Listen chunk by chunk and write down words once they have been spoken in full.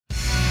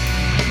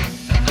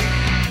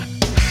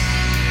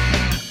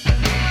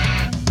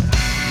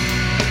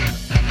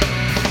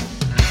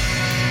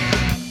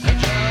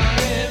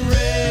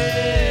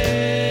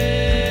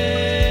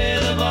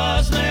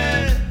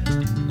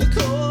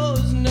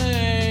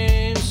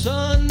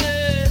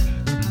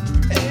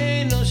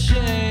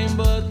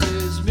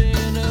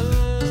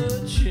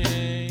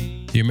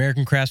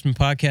American Craftsman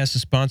Podcast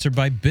is sponsored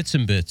by Bits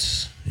and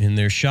Bits. In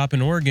their shop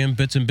in Oregon,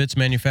 Bits and Bits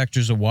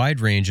manufactures a wide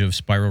range of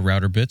spiral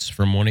router bits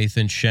from 1/8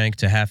 inch shank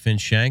to 1/2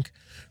 inch shank,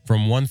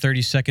 from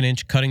 1/32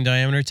 inch cutting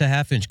diameter to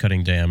 1/2 inch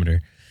cutting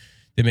diameter.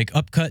 They make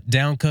upcut,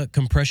 downcut,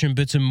 compression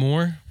bits, and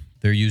more.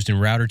 They're used in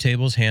router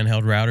tables,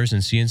 handheld routers,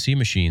 and CNC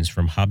machines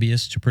from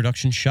hobbyists to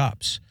production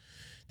shops.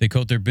 They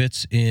coat their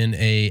bits in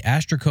a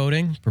Astra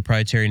coating,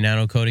 proprietary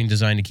nano coating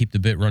designed to keep the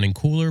bit running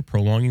cooler,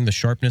 prolonging the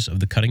sharpness of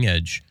the cutting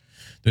edge.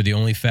 They're the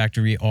only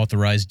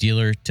factory-authorized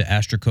dealer to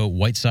Astra coat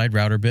white-side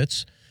router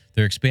bits.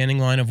 Their expanding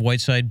line of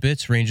white-side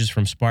bits ranges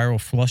from spiral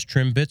flush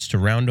trim bits to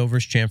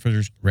roundovers,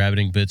 chamfers,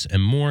 rabbiting bits,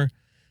 and more.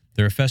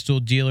 They're a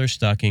Festool dealer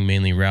stocking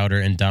mainly router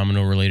and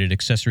domino-related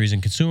accessories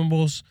and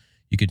consumables.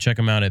 You can check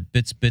them out at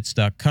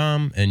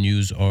bitsbits.com and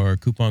use our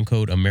coupon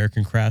code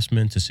American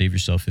Craftsman to save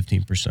yourself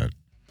 15%.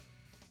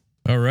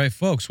 All right,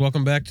 folks,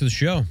 welcome back to the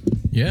show.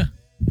 Yeah.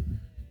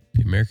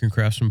 The American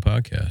Craftsman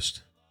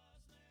Podcast.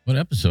 What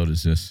episode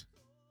is this?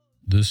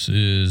 This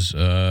is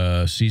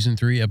Season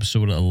 3,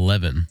 Episode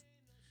 11.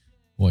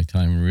 Boy,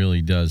 time really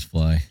does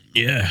fly.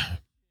 Yeah.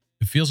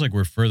 It feels like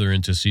we're further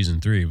into Season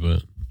 3,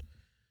 but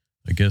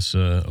I guess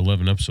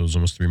 11 episodes,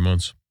 almost 3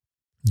 months.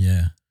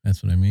 Yeah,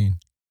 that's what I mean.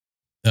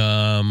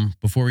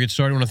 Before we get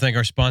started, I want to thank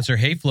our sponsor,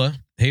 Hafla.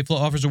 Hafla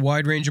offers a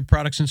wide range of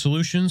products and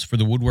solutions for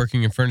the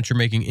woodworking and furniture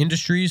making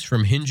industries,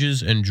 from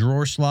hinges and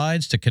drawer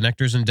slides to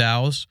connectors and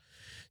dowels,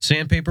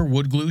 sandpaper,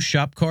 wood glue,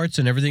 shop carts,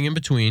 and everything in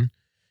between.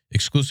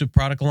 Exclusive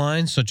product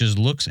lines such as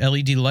Lux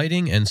LED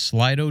lighting and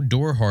Slido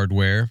door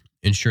hardware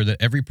ensure that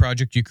every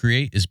project you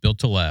create is built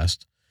to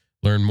last.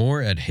 Learn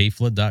more at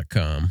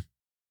hafla.com.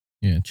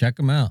 Yeah, check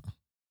them out.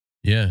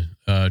 Yeah,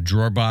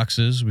 drawer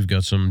boxes. We've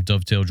got some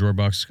dovetail drawer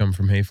boxes coming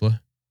from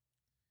Hafla.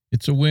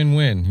 It's a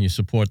win-win. You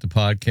support the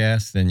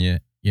podcast, and you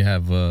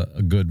have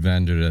a good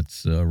vendor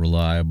that's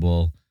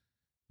reliable,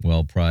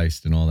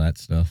 well-priced, and all that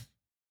stuff.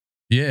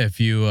 Yeah, if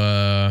you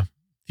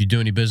do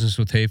any business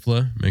with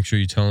Hafla, make sure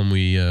you tell them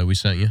we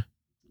sent you.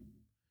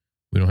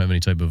 We don't have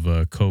any type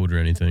of code or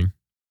anything.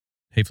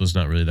 Hafla's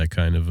not really that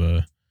kind of,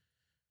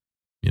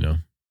 No,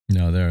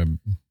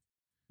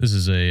 this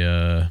is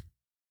a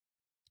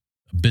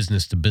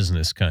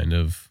business-to-business kind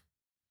of.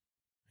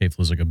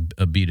 Hafla's like a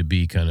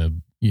B2B kind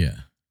of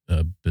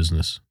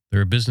business.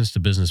 They're a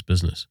business-to-business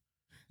business.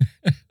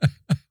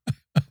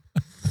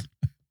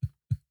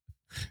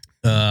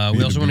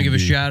 We also want to give a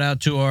shout out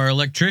to our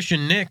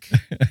electrician, Nick.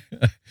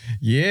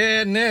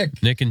 Yeah,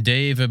 Nick. Nick and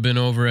Dave have been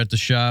over at the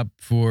shop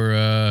for,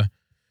 on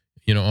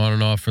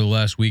and off for the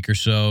last week or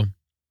so,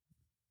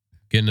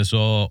 getting us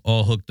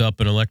all hooked up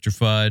and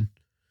electrified.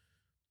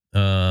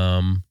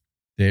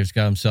 Dave's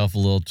got himself a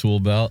little tool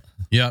belt.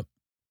 Yep.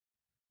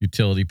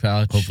 Utility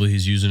pouch. Hopefully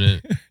he's using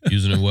it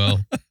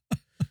well.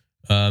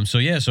 So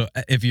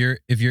if you're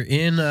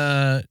in,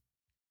 the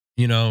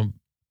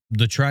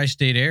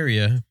tri-state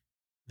area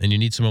and you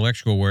need some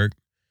electrical work,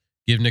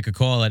 give Nick a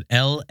call at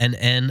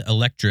L&N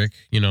Electric,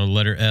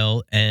 letter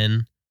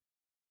L-N,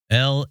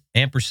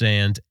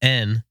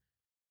 L&N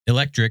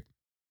Electric.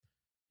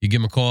 You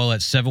give him a call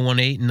at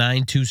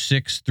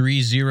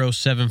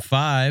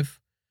 718-926-3075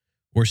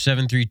 or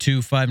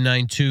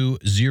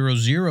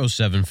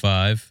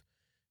 732-592-0075. And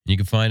you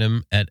can find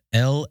him at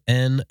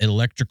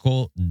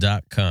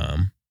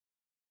lnelectrical.com.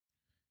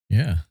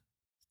 Yeah.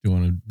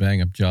 Doing a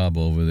bang-up job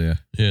over there.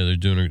 Yeah, they're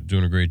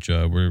doing a great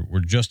job. We're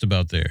just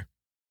about there.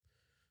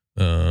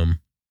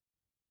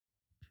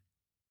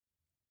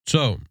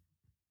 So,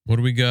 what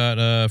do we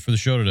got for the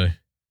show today?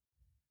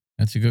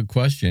 That's a good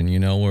question.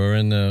 We're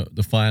in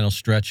the final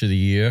stretch of the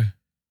year.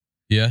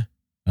 Yeah.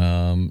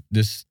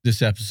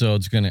 This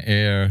episode's going to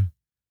air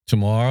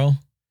tomorrow.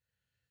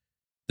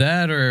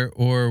 That or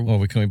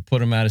can we put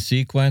them out of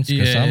sequence?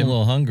 Because I'm a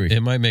little hungry. It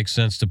might make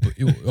sense to put.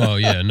 Oh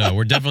yeah, no,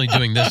 we're definitely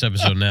doing this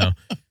episode now.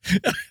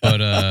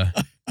 But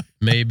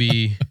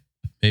maybe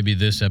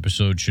this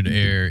episode should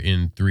air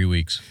in 3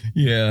 weeks.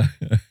 Yeah,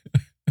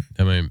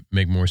 that might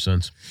make more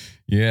sense.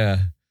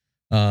 Yeah,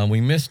 we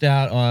missed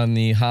out on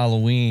the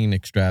Halloween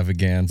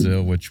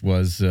extravaganza, which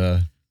was,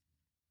 a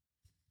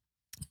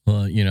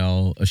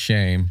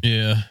shame.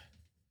 Yeah,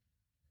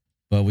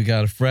 but we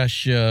got a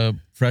fresh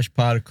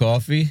pot of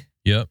coffee.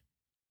 Yep.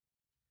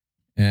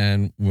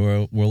 And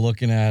we're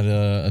looking at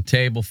a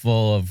table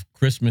full of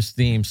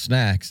Christmas-themed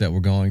snacks that we're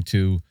going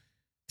to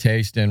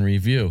taste and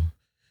review.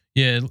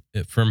 Yeah,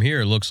 from here,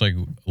 it looks like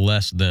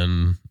less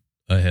than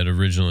I had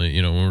originally.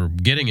 When we're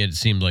getting it, it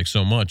seemed like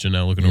so much. And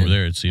now looking over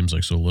there, it seems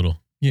like so little.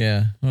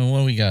 Yeah. Well, what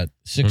do we got?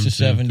 6 or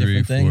 7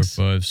 different things?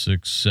 4, 5,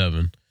 6,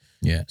 7.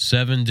 Yeah.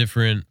 7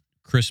 different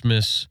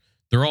Christmas.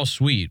 They're all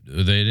sweet.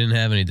 They didn't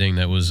have anything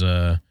that was...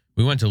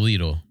 we went to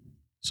Lidl.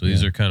 So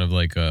these are kind of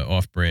like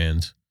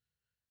off-brand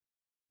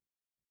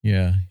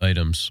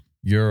items.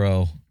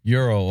 Euro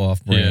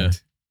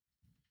off-brand.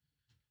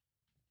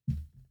 Yeah.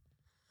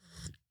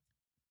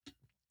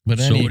 But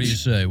so what do you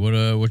say? What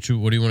do you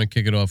want to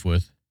kick it off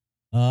with?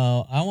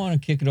 I want to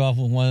kick it off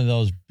with one of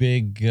those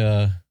big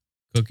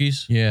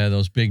cookies. Yeah,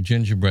 those big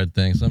gingerbread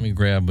things. Let me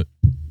grab it.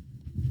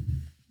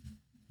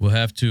 We'll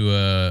have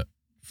to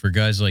for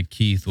guys like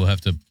Keith, we'll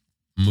have to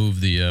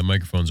move the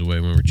microphones away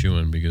when we're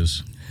chewing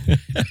because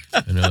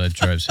I know that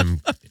drives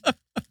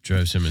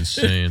him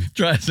insane.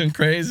 Drives him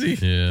crazy.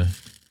 Yeah,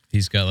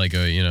 he's got like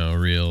a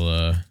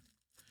real.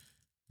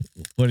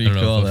 What do you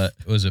call that?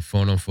 Was it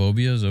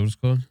phonophobia? Is that what it's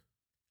called?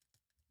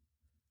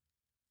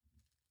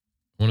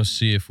 I want to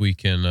see if we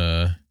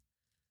can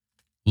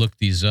look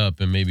these up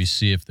and maybe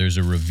see if there's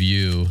a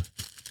review.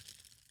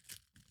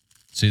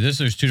 See,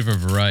 there's two different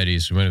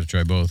varieties. We might have to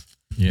try both.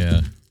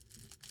 Yeah.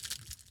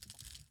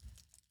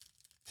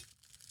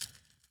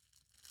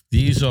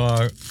 These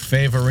are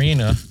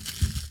Favorina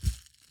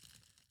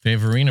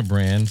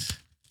brands.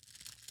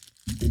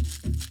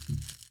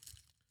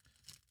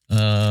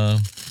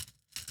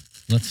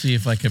 Let's see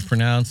if I can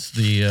pronounce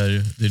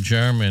the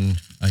German.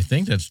 I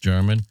think that's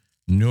German.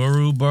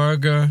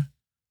 Nürburger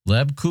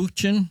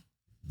Lebkuchen.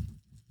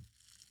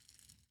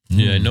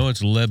 Yeah, I know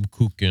it's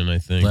Lebkuchen, I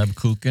think.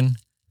 Lebkuchen.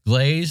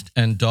 Glazed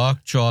and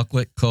dark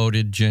chocolate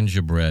coated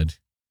gingerbread.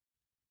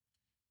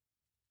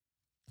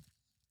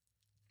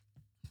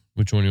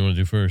 Which one do you want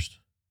to do first?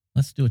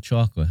 Let's do a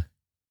chocolate.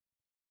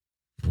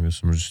 I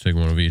guess I'm just taking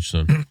one of each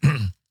then.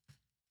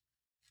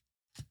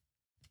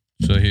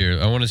 So here,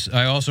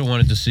 I also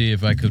wanted to see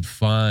if I could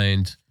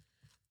find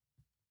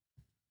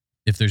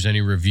if there's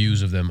any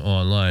reviews of them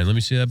online. Let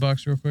me see that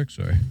box real quick.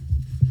 Sorry.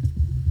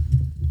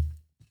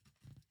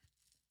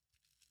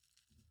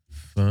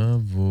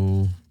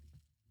 Favorina.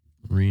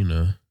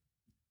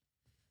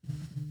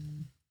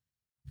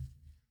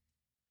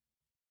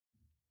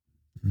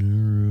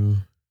 Nuru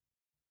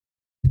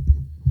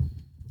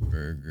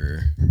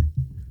Burger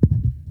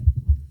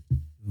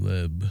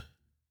Leb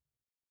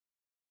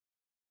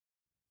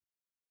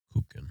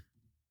Kuchen.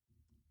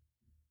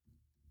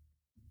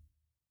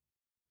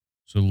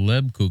 So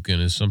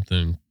Lebkuchen is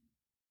something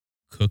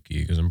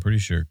cookie because I'm pretty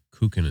sure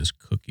Kuchen is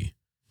cookie.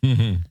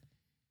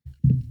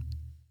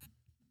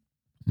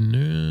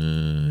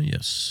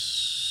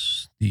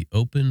 Yes. The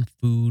Open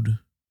Food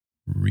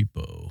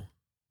Repo.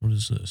 What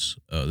is this?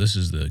 Oh, this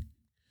is the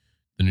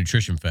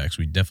nutrition facts.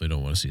 We definitely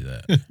don't want to see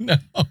that. No.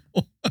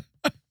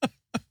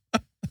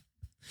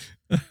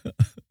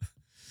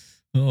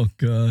 Oh,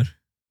 God.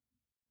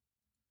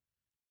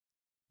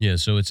 Yeah,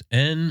 so it's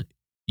NU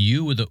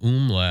with the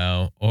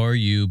umlaut,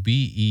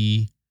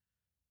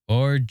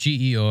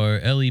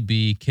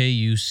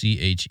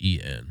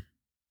 RUBERGERLEBKUCHEN.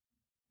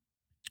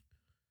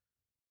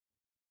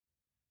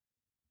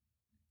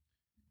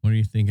 What do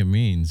you think it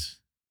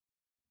means?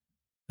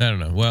 I don't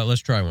know. Well,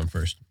 let's try one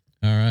first.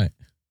 All right.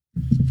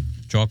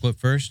 Chocolate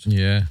first?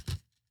 Yeah.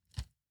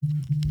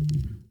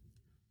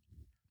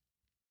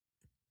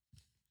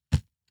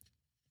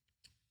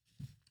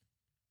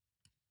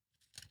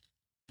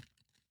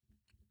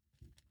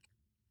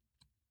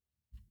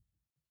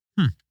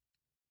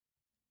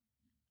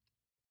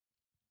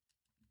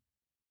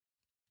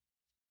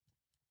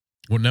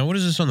 Well, now what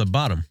is this on the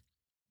bottom?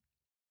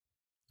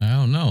 I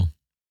don't know.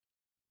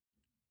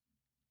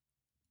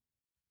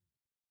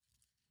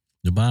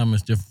 The bottom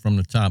is different from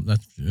the top.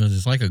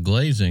 It's like a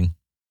glazing.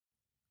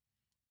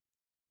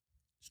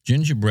 It's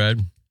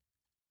gingerbread.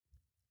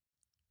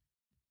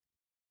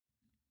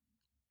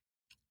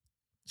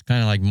 It's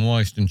kind of like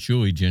moist and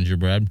chewy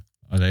gingerbread.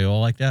 Are they all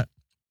like that?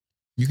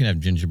 You can have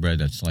gingerbread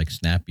that's like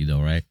snappy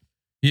though, right?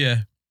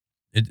 Yeah.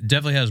 It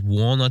definitely has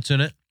walnuts in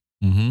it.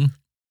 Mm-hmm.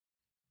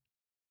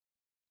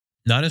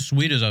 Not as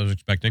sweet as I was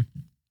expecting.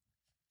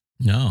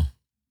 No.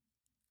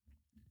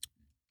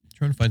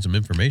 Trying to find some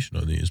information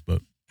on these,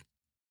 but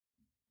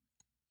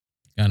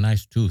Got a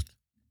nice tooth.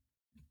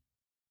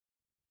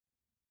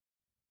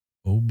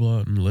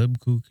 Oblat and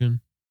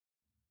Lebkuchen.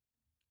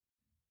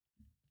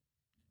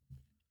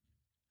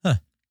 Huh.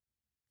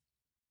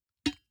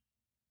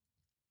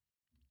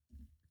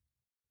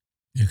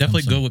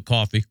 Definitely go with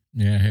coffee.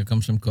 Yeah, here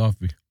comes some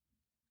coffee.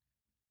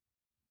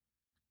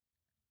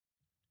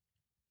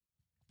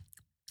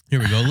 Here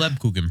we go.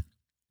 Lebkuchen.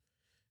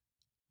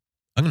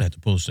 I'm going to have to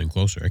pull this thing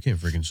closer. I can't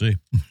freaking see.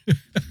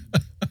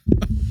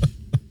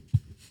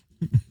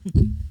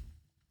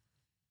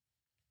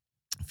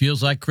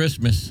 Feels like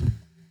Christmas.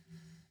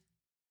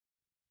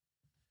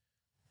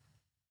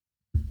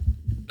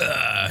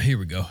 Here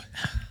we go.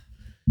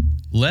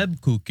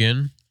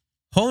 Lebkuchen,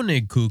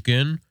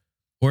 Honigkuchen,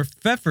 or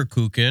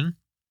Pfefferkuchen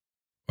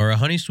are a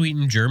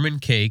honey-sweetened German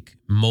cake,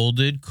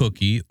 molded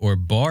cookie, or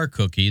bar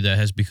cookie that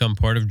has become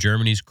part of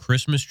Germany's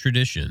Christmas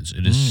traditions.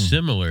 It is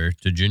similar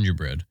to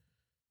gingerbread.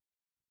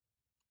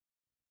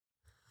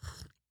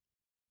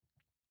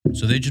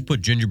 So they just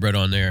put gingerbread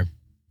on there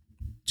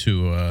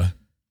to,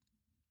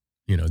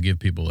 give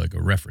people like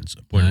a reference,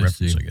 a point of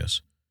reference, I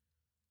guess.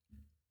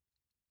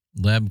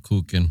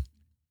 Lebkuchen.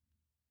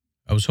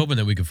 I was hoping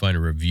that we could find a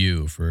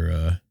review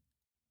for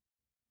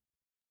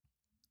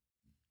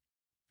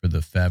the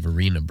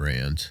Favorina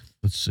brand.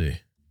 Let's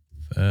see.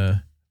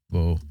 Favorina.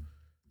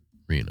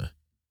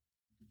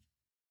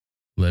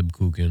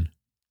 Lebkuchen.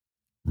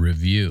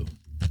 Review.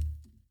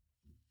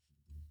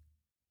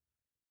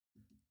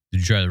 Did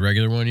you try the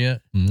regular one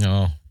yet?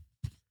 No.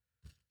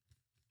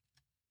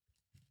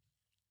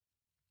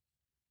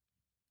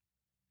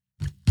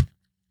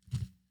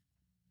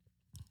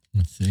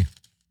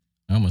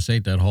 almost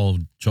ate that whole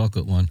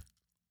chocolate one.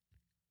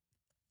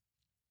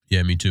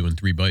 Yeah, me too, in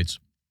 3 bites.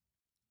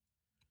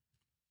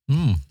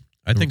 Hmm.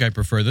 I think I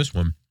prefer this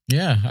one.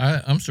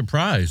 Yeah, I'm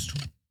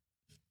surprised.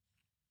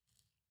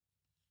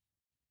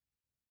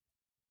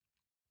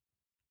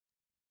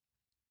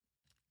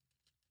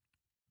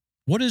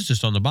 What is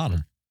this on the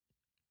bottom?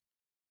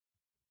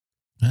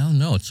 I don't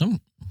know. It's some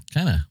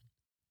kind of...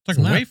 It's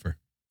like a wafer.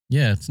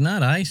 Yeah, it's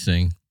not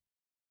icing.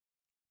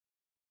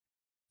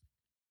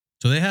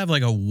 So they have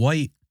like a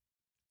white...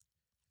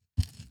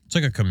 It's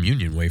like a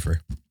communion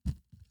wafer.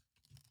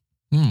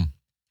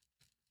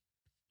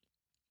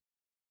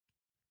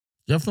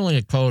 Definitely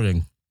a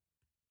coating.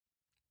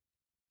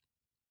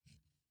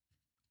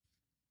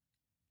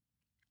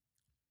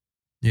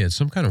 Yeah, it's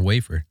some kind of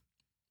wafer.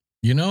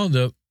 You know,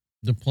 the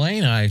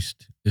plain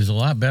iced is a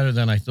lot better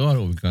than I thought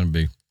it was going to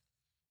be.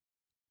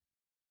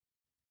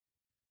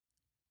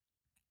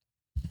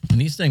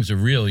 And these things are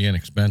really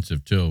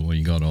inexpensive, too, when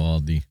you go to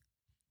Aldi.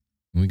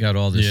 We got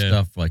all this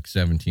stuff like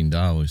 $17.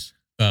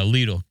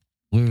 Lidl.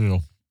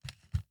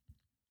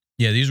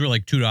 Yeah, these were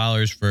like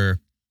 $2 for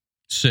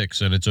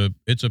 6, and it's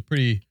a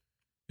pretty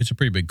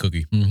big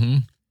cookie. Mm-hmm.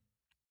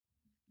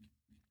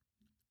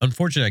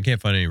 Unfortunately, I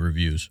can't find any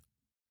reviews.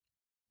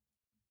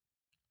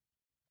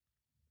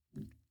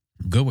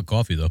 Good with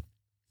coffee, though.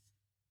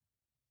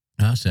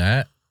 How's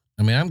that?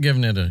 I mean, I'm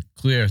giving it a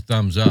clear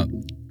thumbs up.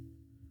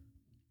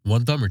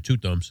 1 thumb or 2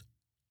 thumbs?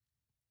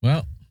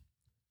 Well,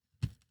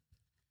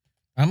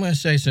 I'm going to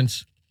say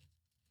since,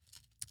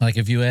 like,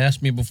 if you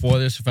asked me before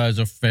this if I was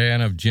a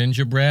fan of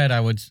gingerbread, I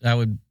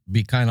would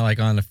be kind of like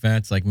on the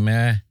fence, like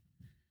meh.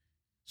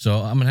 So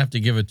I'm going to have to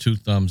give it 2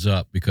 thumbs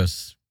up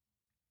because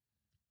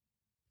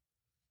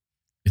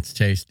it's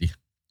tasty.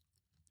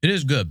 It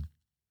is good.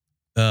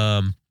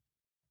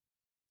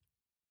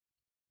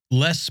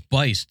 Less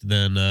spiced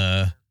than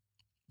like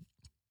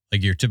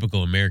your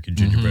typical American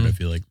gingerbread, I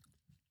feel like.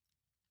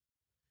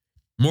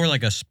 More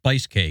like a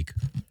spice cake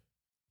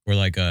or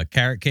like a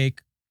carrot cake.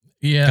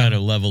 Yeah. Kind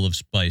of level of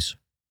spice.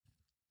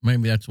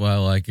 Maybe that's why I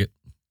like it.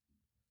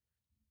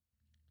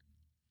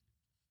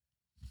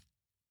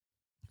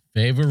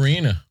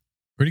 Favorina.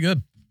 Pretty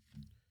good.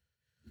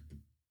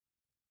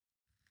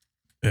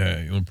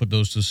 Yeah, you want to put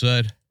those to the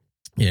side?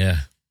 Yeah.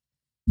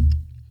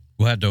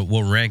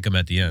 We'll rank them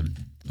at the end.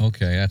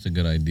 Okay, that's a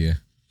good idea.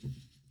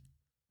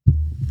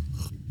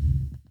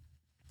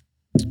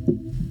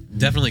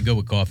 Definitely go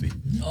with coffee.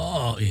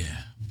 Oh, yeah.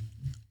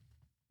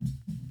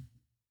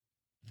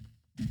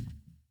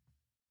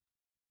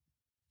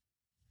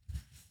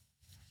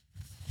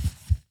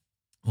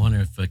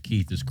 Wonder if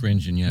Keith is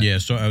cringing yet. Yeah,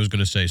 so I was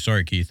going to say,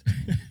 sorry, Keith.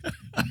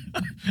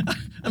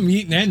 I'm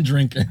eating and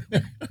drinking.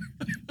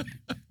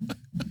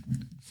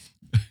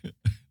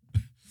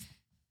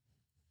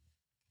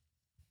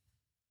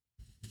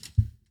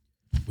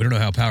 We don't know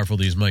how powerful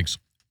these mics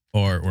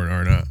are or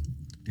are not.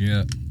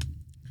 Yeah.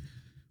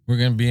 We're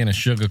going to be in a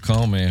sugar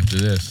coma after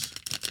this.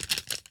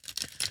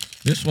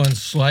 This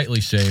one's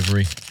slightly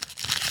savory.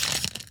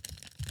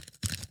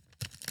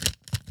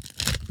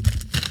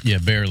 Yeah,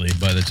 barely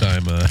by the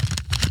time.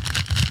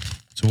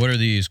 So what are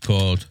these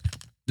called?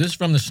 This is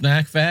from the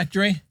Snack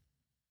Factory.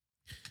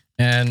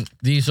 And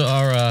these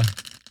are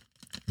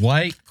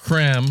white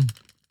creme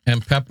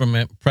and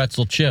peppermint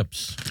pretzel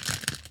chips.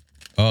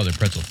 Oh, they're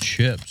pretzel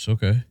chips.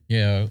 Okay.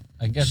 Yeah,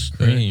 I guess Snack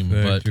cream,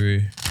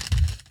 Factory.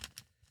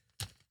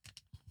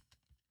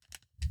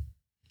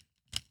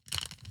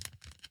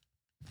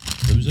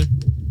 What was it?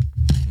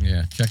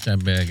 Yeah, check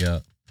that bag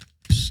out.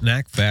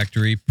 Snack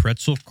Factory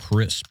pretzel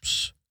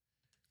crisps.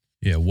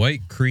 Yeah,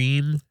 white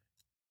cream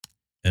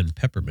and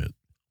peppermint.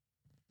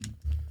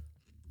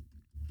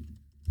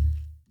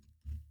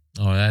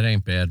 Oh, that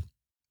ain't bad.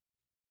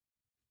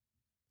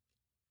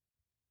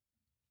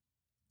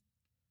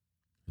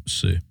 Let's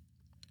see.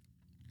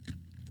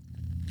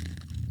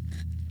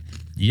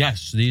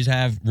 Yes, these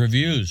have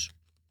reviews.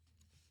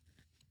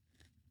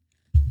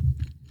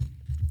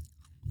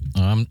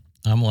 I'm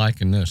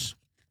liking this.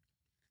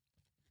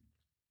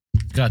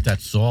 Got that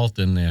salt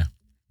in there.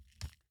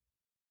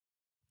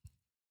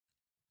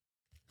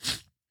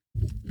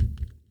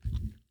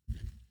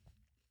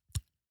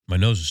 My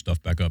nose is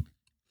stuffed back up.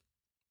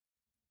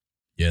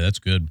 Yeah, that's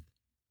good.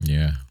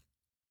 Yeah.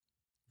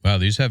 Wow,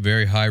 these have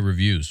very high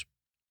reviews.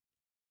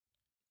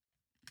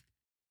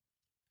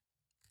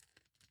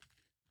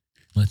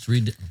 Let's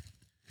read it.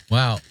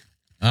 Wow.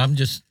 I'm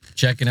just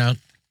checking out.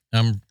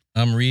 I'm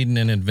reading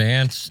in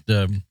advance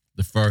the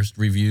first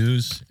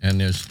reviews,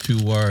 and there's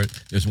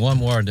there's one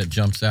word that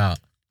jumps out.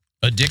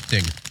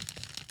 Addicting.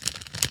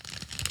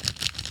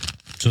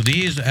 So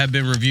these have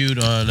been reviewed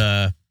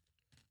on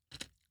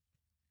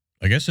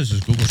I guess this is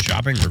Google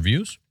Shopping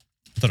Reviews.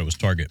 I thought it was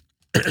Target.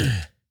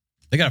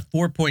 They got a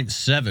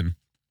 4.7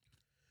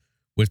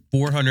 with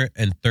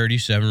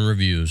 437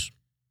 reviews.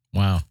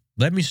 Wow.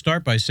 Let me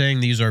start by saying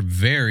these are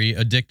very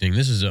addicting.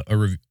 This is a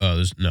review.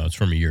 No, it's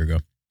from a year ago.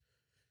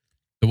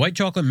 The white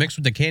chocolate mixed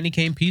with the candy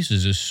cane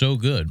pieces is so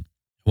good.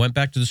 I went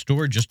back to the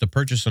store just to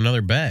purchase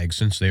another bag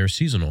since they are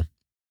seasonal.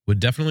 Would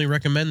definitely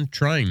recommend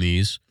trying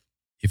these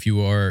if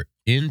you are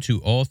into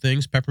all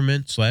things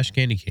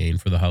peppermint/candy cane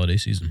for the holiday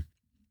season.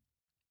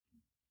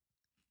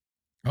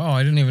 Oh,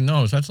 I didn't even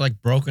notice. That's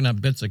like broken up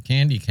bits of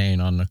candy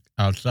cane on the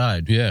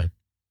outside. Yeah.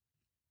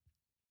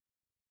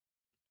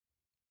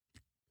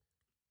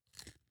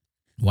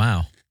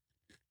 Wow.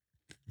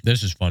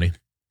 This is funny.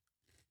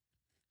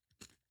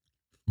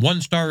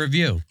 1-star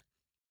review.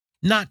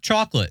 Not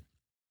chocolate.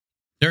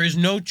 There is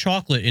no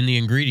chocolate in the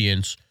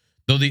ingredients,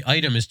 though the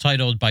item is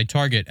titled by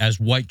Target as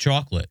white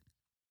chocolate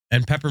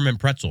and peppermint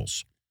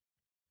pretzels.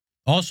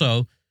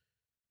 Also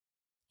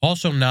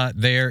not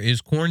there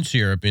is corn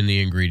syrup in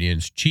the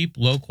ingredients. Cheap,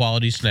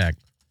 low-quality snack.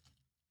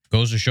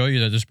 Goes to show you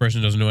that this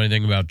person doesn't know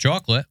anything about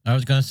chocolate. I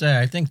was going to say,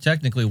 I think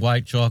technically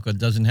white chocolate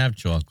doesn't have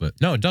chocolate.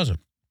 No, it doesn't.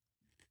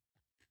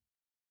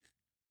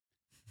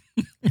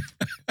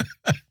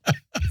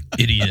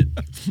 Idiot.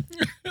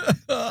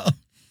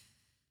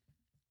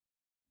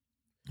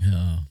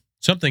 Yeah.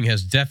 Something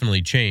has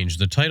definitely changed.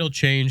 The title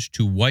changed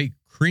to white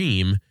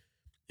cream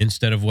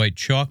instead of white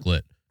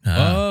chocolate.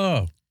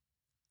 Oh.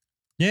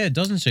 Yeah, it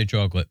doesn't say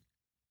chocolate.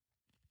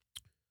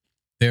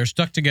 They are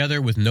stuck together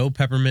with no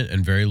peppermint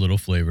and very little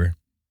flavor.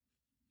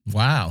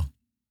 Wow.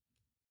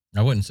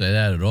 I wouldn't say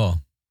that at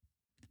all.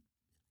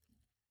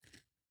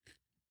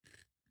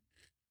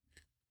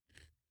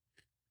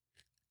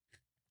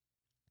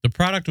 The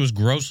product was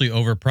grossly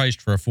overpriced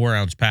for a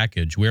 4-ounce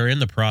package. We are in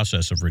the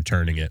process of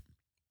returning it.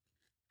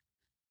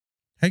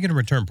 How are you going to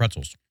return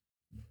pretzels?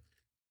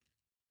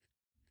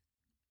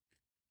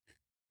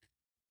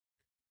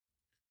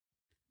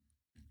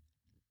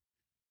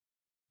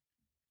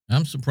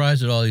 I'm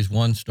surprised at all these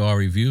 1-star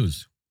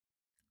reviews.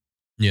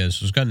 Yeah,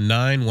 so it's got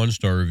 9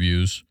 1-star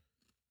reviews,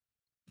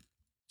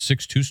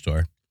 6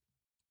 2-star.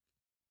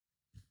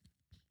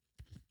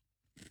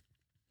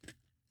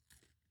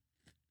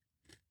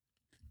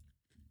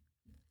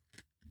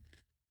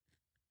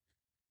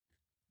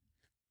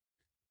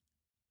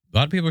 A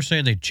lot of people are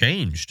saying they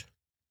changed.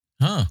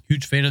 Huh.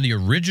 Huge fan of the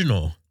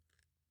original.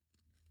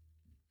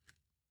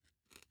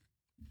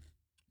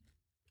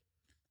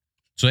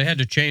 So they had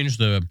to change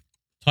the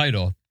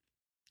title.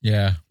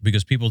 Yeah.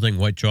 Because people think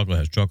white chocolate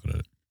has chocolate in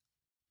it.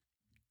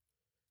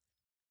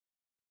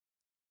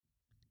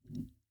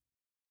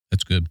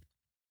 That's good.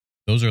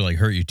 Those are like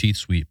hurt your teeth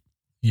sweet.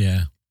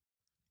 Yeah.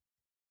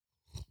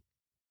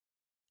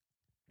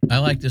 I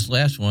like this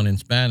last one in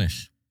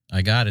Spanish.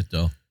 I got it,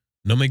 though.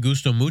 No me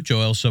gusta mucho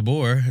el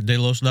sabor de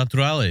los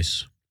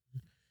naturales.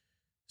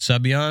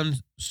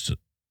 Sabían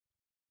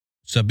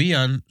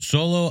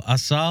solo a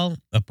sal,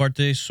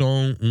 aparte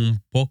son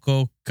un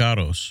poco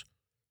caros.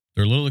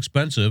 They're a little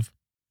expensive.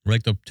 I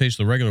like the taste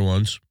of the regular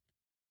ones.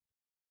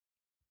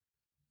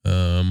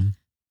 Sabían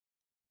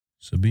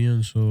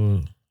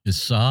solo...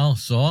 Is sal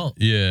salt?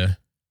 Yeah.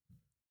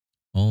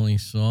 Only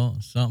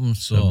salt? Something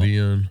salt.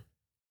 Sabían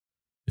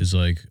is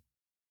like...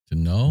 To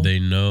know? They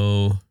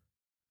know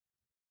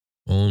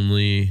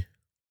only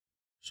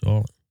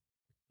salt.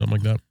 Something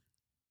like that.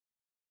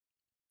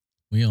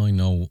 We only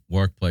know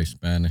workplace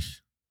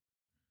Spanish.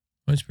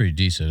 Well, it's pretty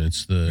decent.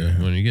 It's the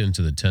when you get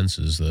into the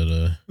tenses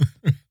that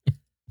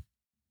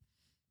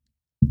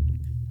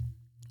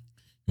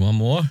You want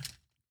more?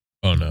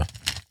 oh no.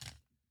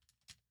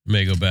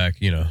 May go back,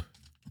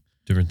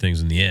 different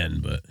things in the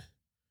end, but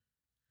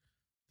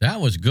That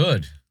was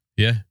good.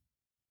 yeah.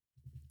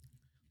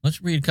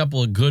 Let's read a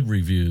couple of good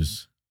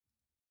reviews.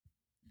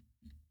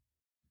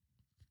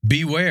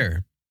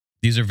 Beware.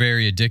 These are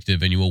very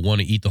addictive and you will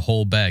want to eat the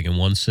whole bag in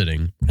one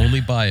sitting.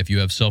 Only buy if you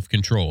have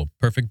self-control.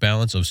 Perfect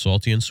balance of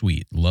salty and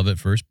sweet. Love at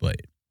first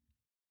bite.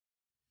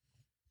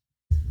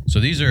 So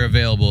these are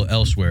available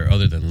elsewhere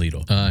other than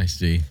Lidl. I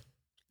see.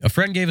 A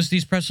friend gave us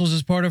these pretzels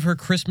as part of her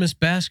Christmas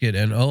basket,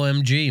 and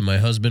OMG, my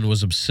husband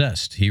was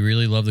obsessed. He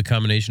really loved the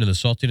combination of the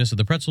saltiness of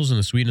the pretzels and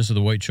the sweetness of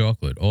the white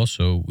chocolate.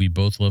 Also, we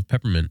both love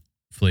peppermint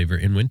flavor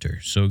in winter.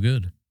 So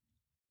good.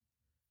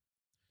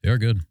 They are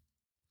good.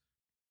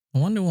 I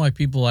wonder why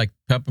people like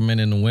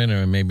peppermint in the winter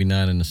and maybe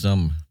not in the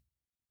summer.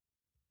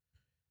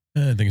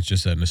 I think it's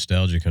just that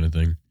nostalgia kind of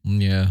thing.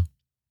 Yeah.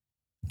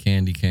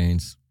 Candy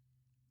canes.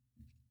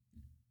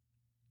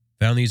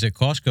 Found these at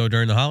Costco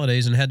during the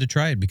holidays and had to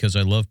try it because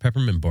I love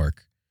peppermint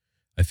bark.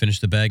 I finished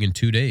the bag in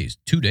 2 days.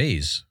 2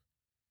 days.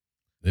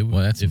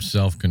 Well, that's some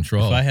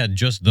self-control. If I had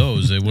just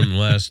those, they wouldn't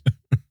last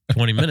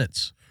 20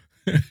 minutes.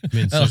 I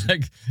mean,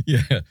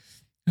 yeah.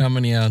 How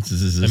many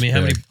ounces is this?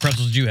 how many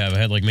pretzels did you have? I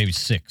had like maybe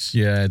 6.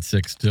 Yeah, I had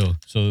 6 too.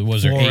 So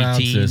was there 4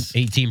 ounces.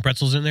 18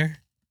 pretzels in there?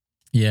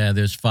 Yeah,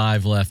 there's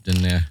 5 left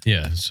in there.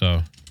 Yeah,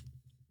 so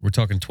we're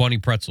talking 20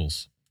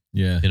 pretzels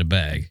Yeah. in a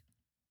bag.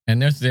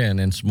 And they're thin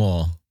and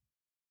small.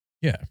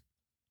 Yeah.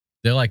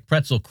 They're like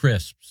pretzel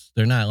crisps.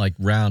 They're not like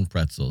round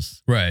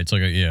pretzels. Right, it's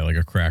like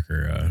a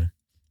cracker.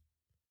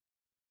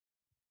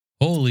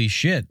 Holy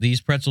shit, these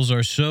pretzels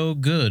are so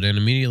good and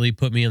immediately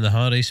put me in the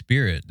holiday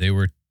spirit. They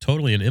were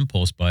totally an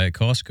impulse buy at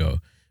Costco,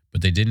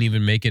 but they didn't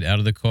even make it out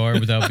of the car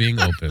without being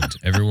opened.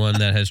 Everyone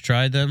that has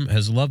tried them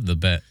has loved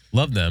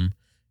them,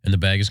 and the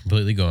bag is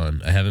completely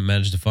gone. I haven't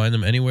managed to find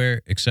them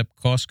anywhere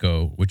except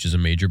Costco, which is a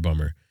major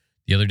bummer.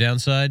 The other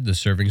downside, the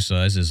serving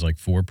size is like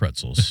 4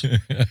 pretzels. We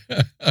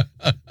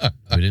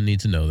didn't need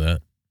to know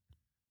that.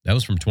 That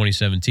was from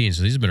 2017,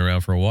 so these have been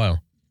around for a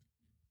while.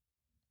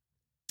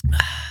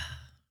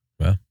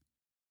 Well.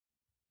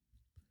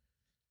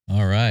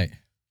 All right.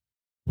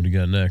 What do you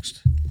got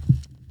next?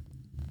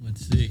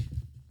 Let's see.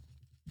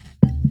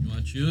 You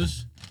want to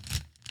choose?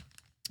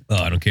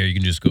 Oh, I don't care. You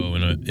can just go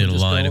in a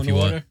line if you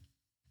want.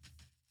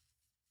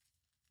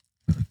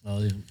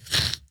 Oh,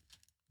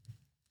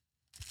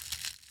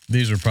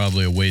 These are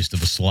probably a waste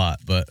of a slot,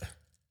 but...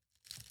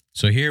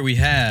 So here we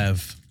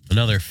have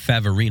another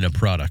Favorina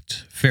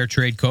product. Fair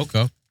trade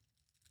cocoa.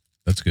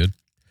 That's good.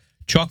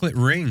 Chocolate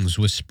rings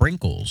with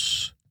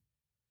sprinkles.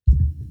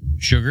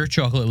 Sugar,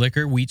 chocolate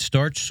liquor, wheat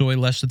starch, soy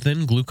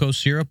lecithin, glucose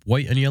syrup,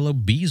 white and yellow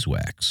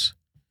beeswax.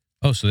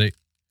 So it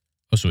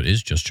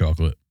is just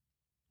chocolate.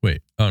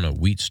 Wait, no,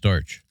 wheat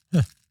starch.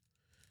 Huh.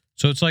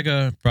 So it's like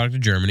a product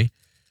of Germany.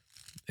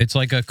 It's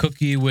like a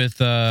cookie with,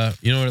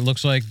 you know what it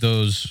looks like?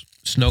 Those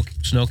snow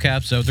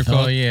caps, is that what they're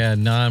called? Oh, yeah,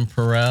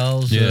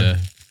 nonpareils. Yeah.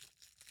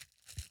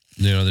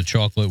 You know, the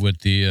chocolate with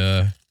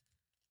the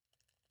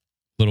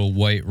little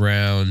white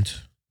round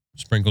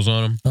sprinkles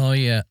on them. Oh,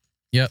 yeah.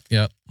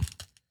 Yep.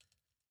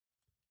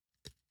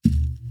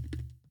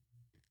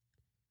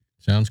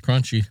 Sounds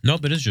crunchy.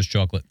 Nope, it is just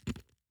chocolate.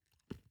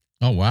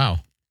 Oh, wow.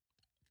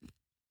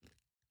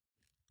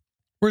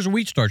 Where's the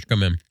wheat starch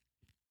come in?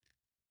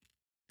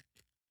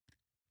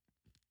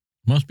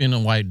 Must be in the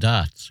white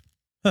dots.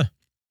 Huh.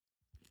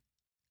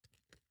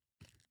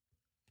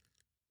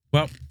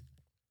 Well,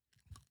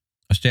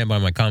 I stand by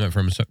my comment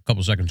from a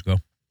couple seconds ago.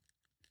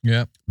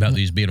 Yep. About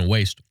these being a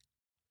waste.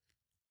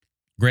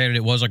 Granted,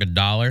 it was like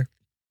 $1.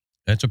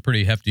 That's a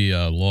pretty hefty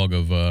log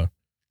of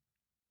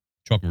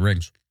chocolate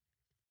rings.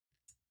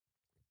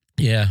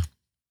 Yeah.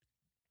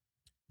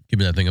 Give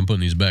me that thing. I'm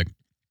putting these back.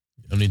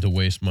 I don't need to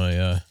waste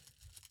my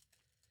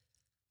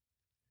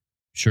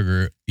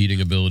sugar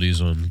eating abilities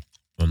on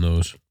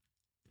those.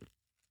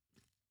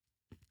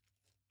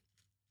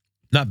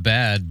 Not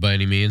bad by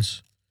any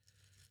means,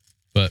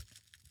 but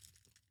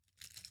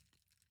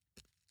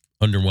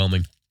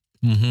underwhelming.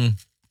 Mm-hmm.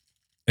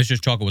 It's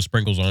just chocolate with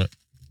sprinkles on it.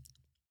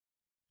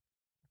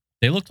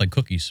 They look like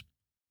cookies.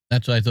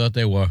 That's what I thought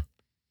they were.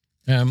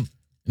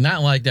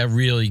 Not like that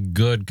really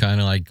good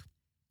kind of like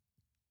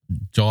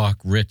dark,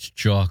 rich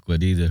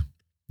chocolate either.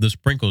 The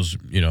sprinkles,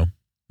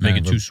 make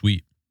it too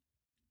sweet.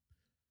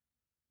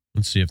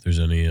 Let's see if there's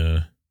any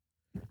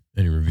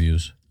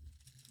reviews.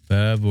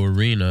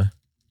 Favorina.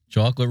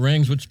 Chocolate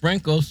rings with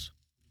sprinkles.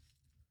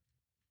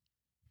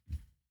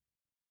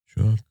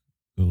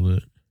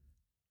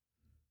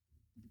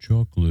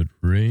 Chocolate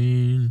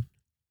rain.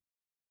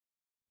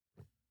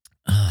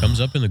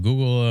 Comes up in the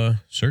Google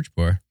search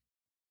bar.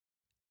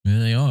 There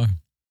they are.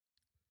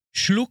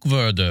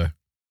 Schluckwürde.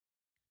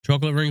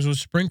 Chocolate rings with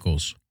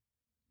sprinkles.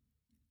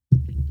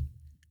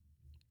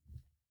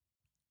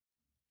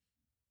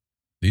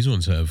 These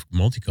ones have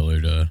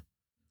multicolored.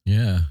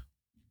 Yeah.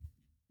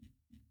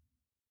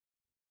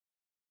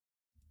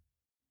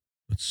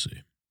 Let's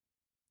see.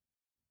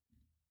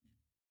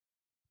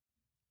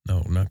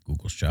 No, not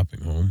Google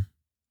Shopping Home.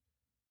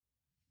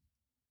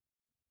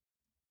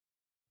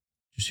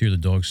 Just hear the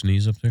dog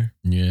sneeze up there?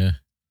 Yeah.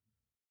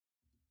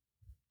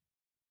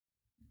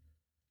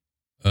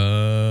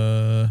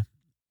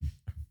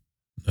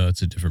 No,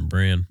 it's a different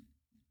brand.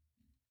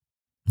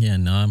 Yeah,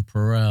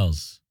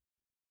 nonpareils.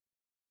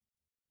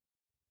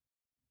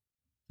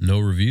 No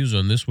reviews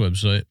on this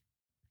website.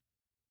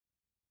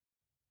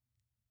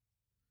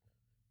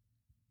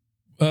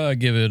 I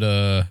give it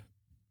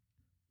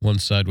one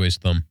sideways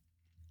thumb.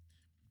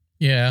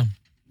 Yeah.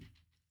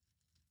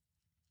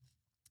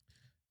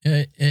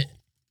 It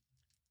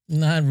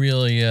not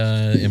really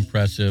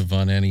impressive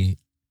on any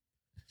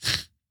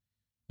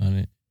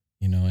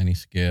any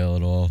scale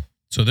at all.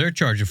 So they're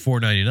charging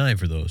 $4.99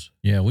 for those.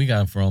 Yeah, we got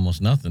them for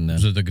almost nothing then.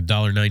 Those are like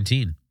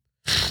 $1.19.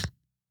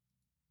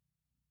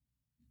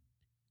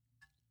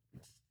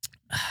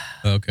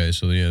 Okay,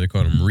 so yeah, they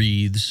call them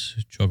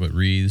wreaths, chocolate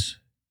wreaths.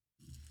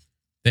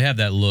 They have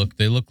that look.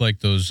 They look like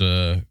those.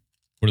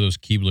 What are those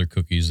Keebler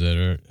cookies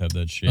that have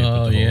that shape?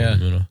 Oh, with the hole yeah. in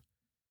the middle?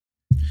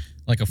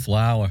 Like a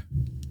flower.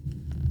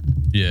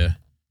 Yeah.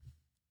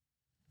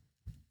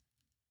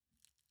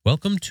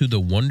 Welcome to the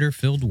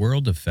wonder-filled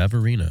world of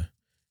Favorina.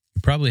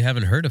 You probably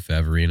haven't heard of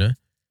Favorina,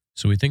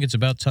 so we think it's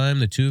about time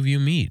the two of you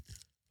meet.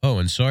 Oh,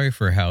 and sorry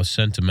for how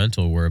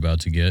sentimental we're about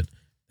to get.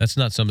 That's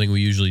not something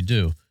we usually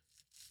do.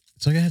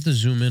 It's like I have to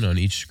zoom in on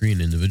each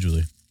screen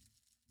individually.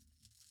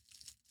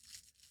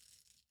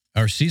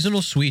 Our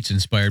seasonal sweets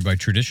inspired by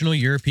traditional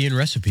European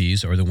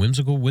recipes are the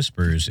whimsical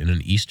whispers in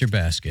an Easter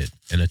basket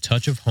and a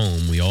touch of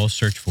home we all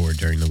search for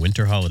during the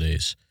winter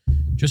holidays.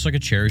 Just like a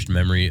cherished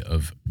memory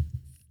of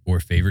or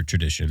favorite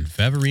tradition,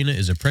 Favorina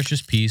is a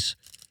precious piece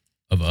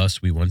of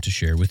us we want to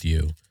share with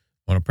you.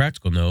 On a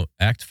practical note,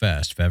 act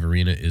fast.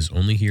 Favorina is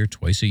only here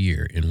twice a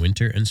year in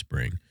winter and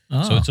spring.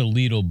 Oh. So it's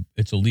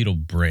a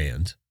Lidl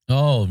brand.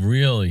 Oh,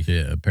 really?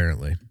 Yeah,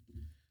 apparently.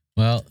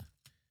 Well,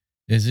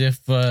 As if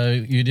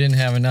you didn't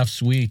have enough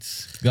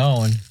sweets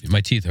going. My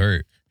teeth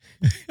hurt.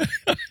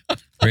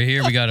 Right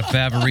here, we got a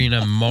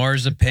Favorina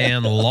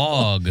marzipan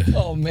log.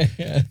 Oh, man.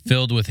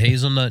 Filled with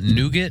hazelnut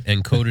nougat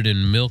and coated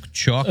in milk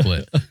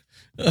chocolate.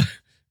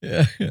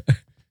 Yeah.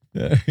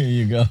 There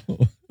you go.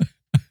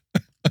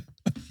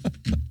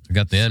 I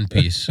got the end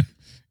piece.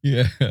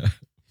 Yeah.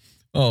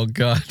 Oh,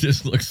 God,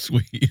 this looks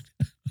sweet.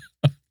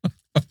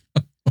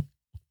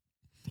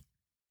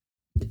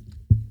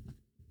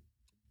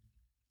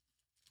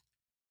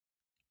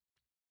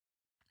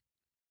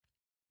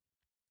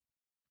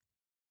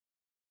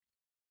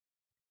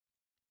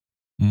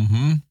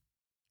 Mm-hmm.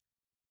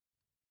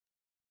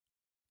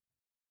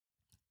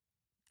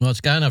 Well,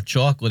 it's got enough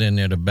chocolate in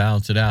there to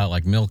balance it out,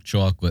 like milk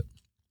chocolate.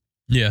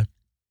 Yeah.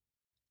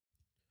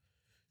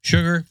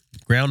 Sugar,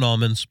 ground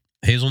almonds,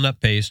 hazelnut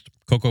paste,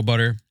 cocoa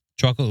butter,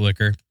 chocolate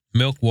liquor,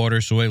 milk,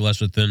 water, soy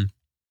lecithin,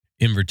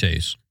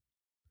 invertase,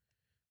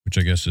 which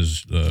I guess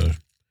is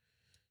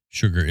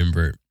sugar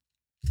invert.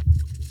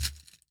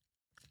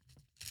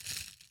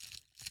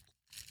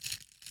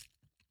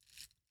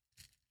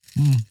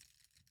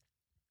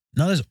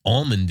 Not as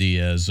almondy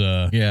as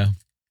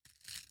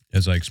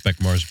as I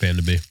expect marzipan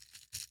to be.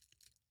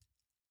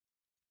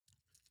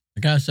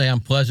 I gotta say, I'm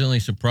pleasantly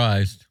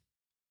surprised.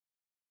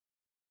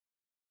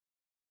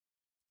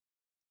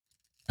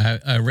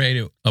 I rate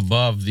it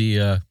above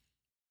the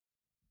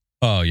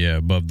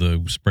above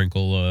the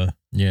sprinkle.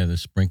 the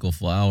sprinkle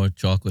flour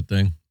chocolate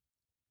thing.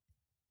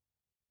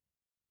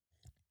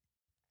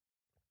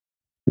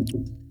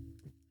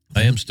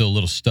 I am still a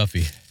little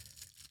stuffy.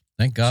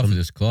 Thank God for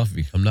this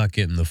coffee. I'm not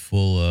getting the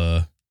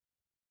full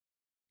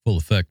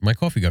effect. My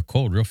coffee got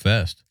cold real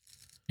fast.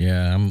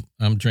 Yeah,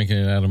 I'm drinking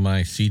it out of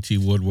my CT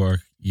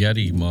Woodwork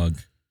Yeti mug.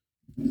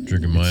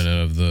 Drinking mine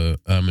out of the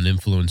I'm an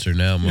influencer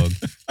now mug.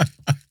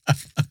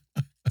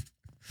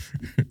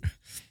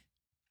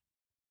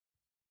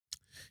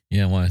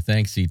 Yeah, I want to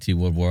thank CT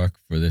Woodwork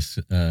for this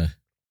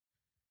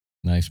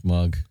nice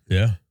mug.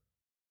 Yeah.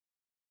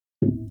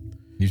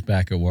 He's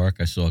back at work.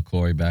 I saw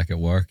Corey back at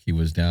work. He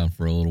was down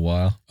for a little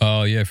while.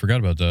 Oh, yeah, I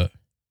forgot about that.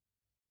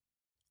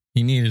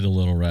 He needed a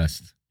little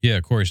rest. Yeah,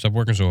 Corey, stop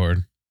working so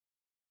hard.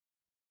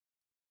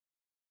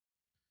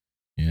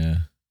 Yeah.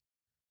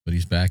 But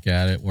he's back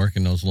at it,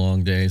 working those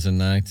long days and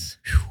nights.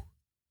 Whew.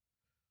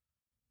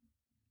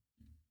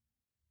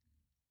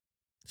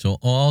 So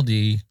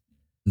Aldi,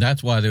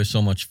 that's why there's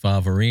so much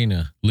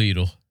Favorina.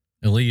 Lidl,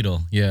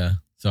 yeah.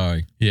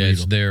 Sorry. Yeah, Lidl.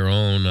 it's their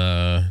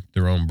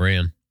own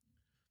brand.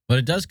 But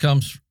it does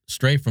come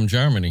straight from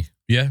Germany.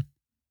 Yeah.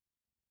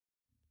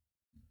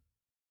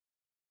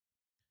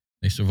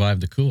 They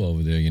survived the coup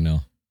over there, you know.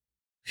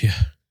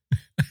 Yeah.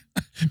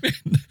 Man,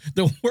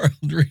 the world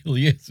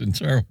really is in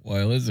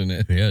turmoil, isn't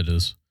it? Yeah, it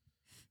is.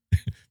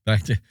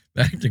 Back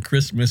to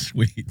Christmas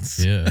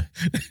sweets. Yeah.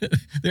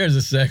 There's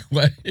a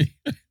segue.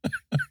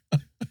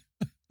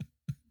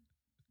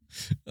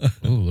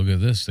 Oh, look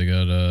at this. They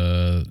got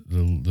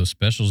the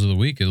specials of the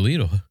week at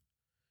Lidl.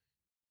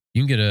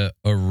 You can get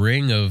a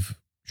ring of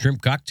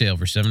shrimp cocktail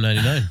for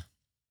 $7.99.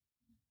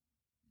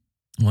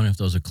 I wonder if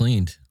those are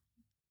cleaned.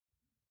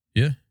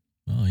 Yeah.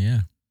 Oh,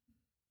 yeah.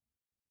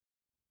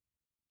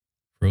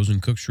 Frozen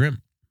cooked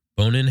shrimp.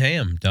 Bone-in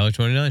ham,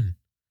 $1.29.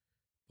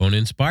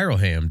 Bone-in spiral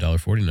ham,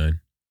 $1.49.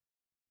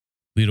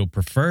 Lidl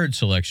preferred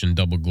selection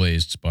double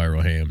glazed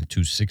spiral ham,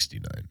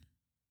 $2.69.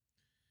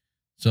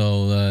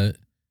 So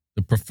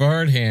the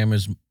preferred ham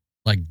is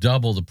like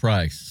double the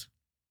price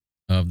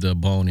of the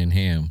bone-in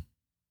ham.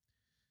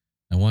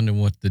 I wonder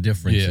what the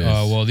difference is.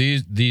 Yeah, well,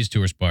 these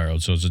two are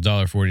spiraled, so it's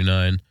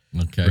 $1.49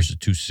 versus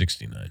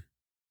 $2.69.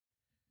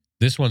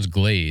 This one's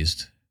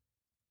glazed.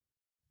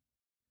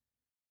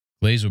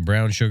 Glazed with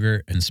brown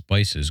sugar and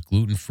spices,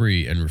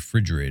 gluten-free and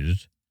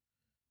refrigerated.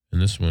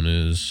 And this one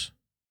is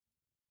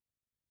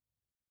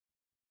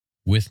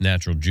with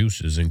natural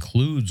juices,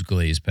 includes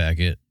glaze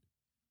packet.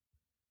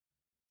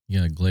 You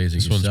gotta glaze it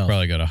This yourself. one's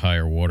probably got a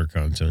higher water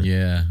content.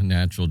 Yeah,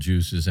 natural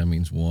juices, that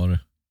means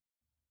water.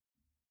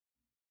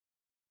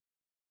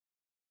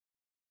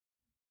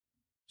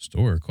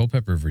 Store,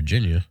 Culpeper,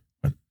 Virginia.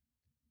 What?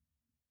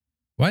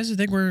 Why does it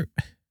think we're...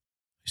 I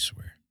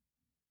swear.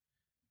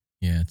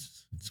 Yeah,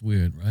 it's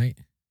weird, right?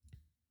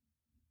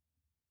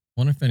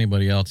 Wonder if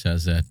anybody else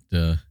has that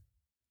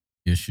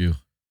issue.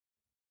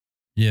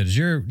 Yeah, does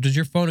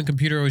your phone and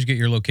computer always get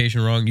your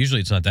location wrong?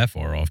 Usually it's not that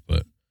far off,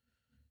 but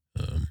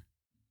I don't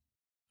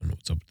know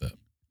what's up with that.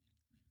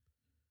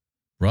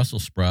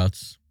 Brussels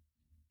sprouts.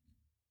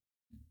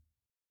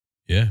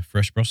 Yeah,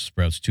 fresh Brussels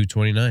sprouts,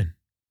 $2.29.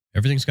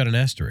 Everything's got an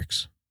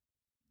asterisk.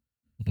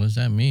 What does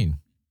that mean?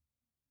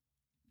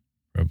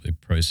 Probably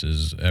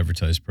prices,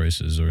 advertised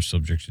prices are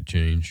subject to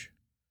change.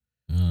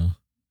 Oh.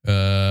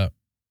 All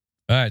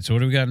right, so what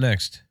do we got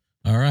next?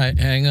 All right,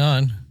 hang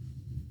on.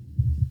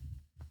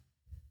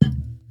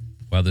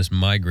 Wow, this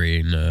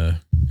migraine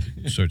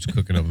starts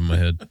cooking up in my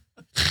head.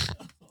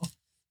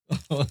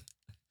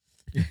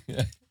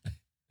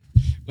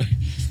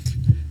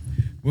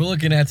 We're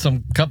looking at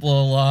some couple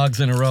of logs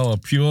in a row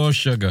of pure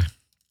sugar.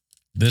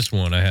 This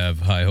one I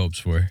have high hopes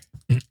for.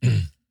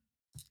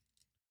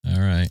 All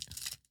right.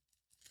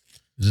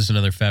 Is this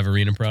another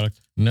Favorina product?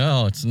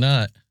 No, it's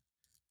not.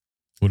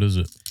 What is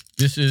it?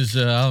 This is,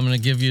 I'm going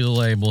to give you the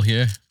label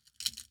here.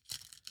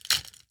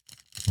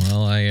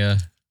 Well, I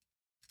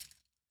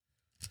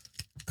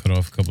cut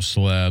off a couple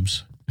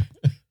slabs.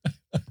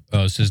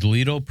 Oh, it says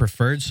Lido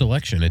Preferred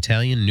Selection,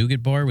 Italian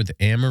nougat bar with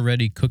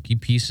amaretti cookie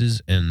pieces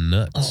and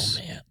nuts.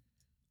 Oh, man.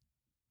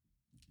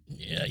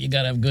 Yeah, you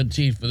got to have good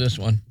teeth for this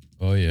one.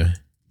 Oh, yeah.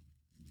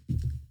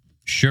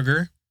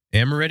 Sugar,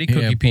 amaretti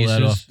cookie pull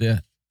that off pieces.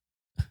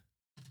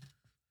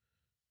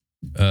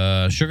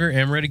 Sugar,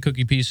 amaretti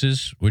cookie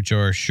pieces, which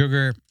are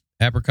sugar,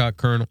 apricot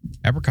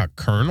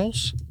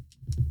kernels?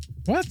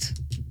 What?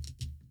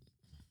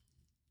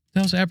 The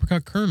hell's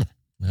apricot kernel?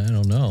 I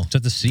don't know. Is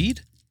that the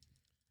seed?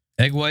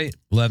 Egg white,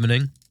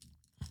 leavening,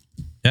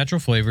 natural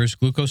flavors,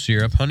 glucose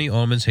syrup, honey,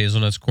 almonds,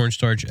 hazelnuts,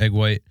 cornstarch, egg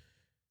white,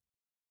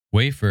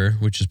 wafer,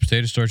 which is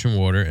potato starch and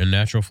water, and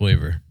natural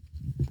flavor.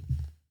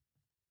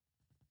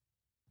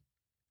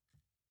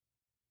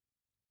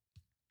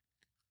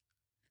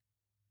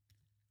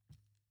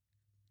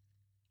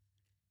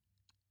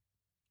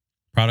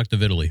 Product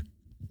of Italy.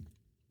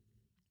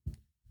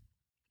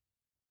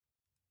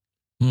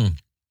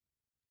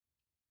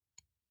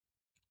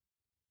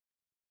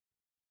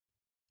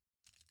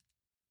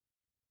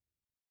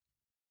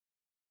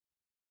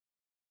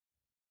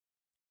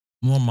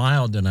 More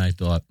mild than I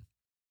thought.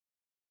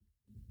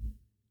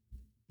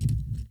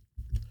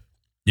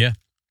 Yeah.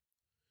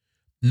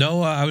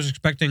 No, I was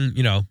expecting,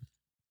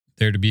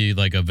 there to be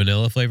like a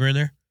vanilla flavor in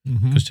there.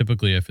 Because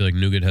typically I feel like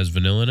nougat has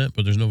vanilla in it,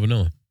 but there's no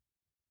vanilla.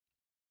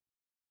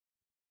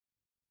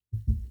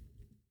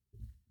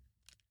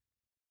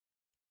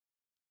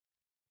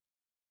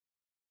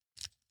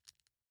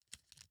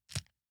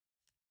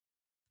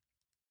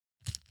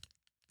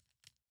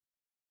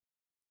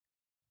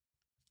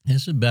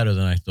 This is better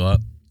than I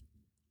thought.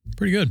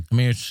 Pretty good. I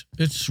mean,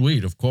 it's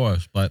sweet, of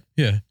course, but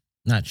Yeah.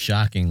 not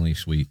shockingly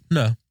sweet.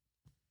 No.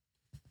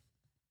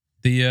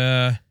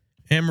 The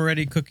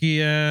amaretti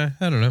cookie, I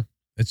don't know.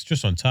 It's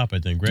just on top, I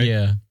think, right?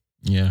 Yeah.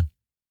 Yeah.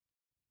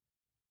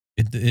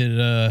 I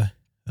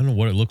don't know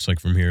what it looks like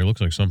from here. It looks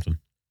like something.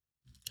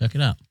 Check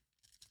it out.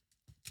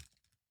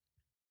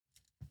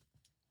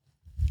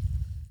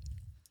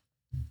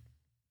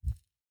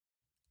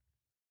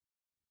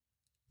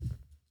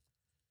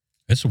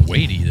 It's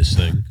weighty, this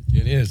thing.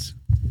 It is.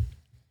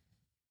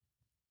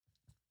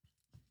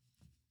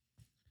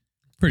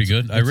 Pretty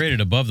good. I rate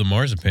it above the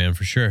marzipan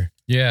for sure.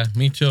 Yeah,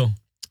 me too.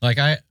 Like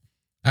I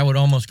would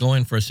almost go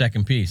in for a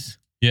second piece.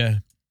 Yeah.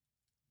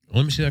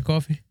 Let me see that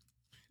coffee.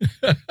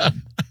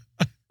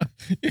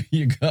 Here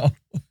you go.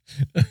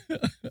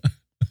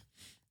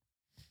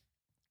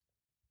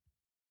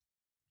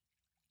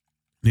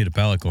 Need a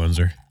palate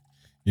cleanser.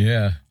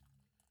 Yeah.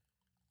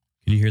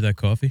 Can you hear that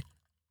coffee?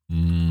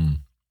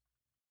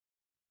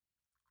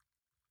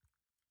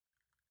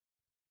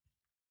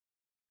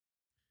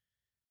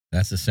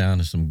 That's the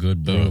sound of some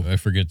good brew. Oh, I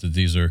forget that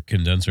these are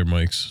condenser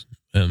mics,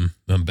 and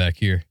I'm back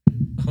here.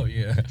 Oh,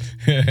 yeah.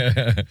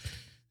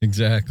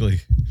 Exactly.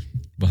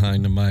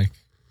 Behind the mic.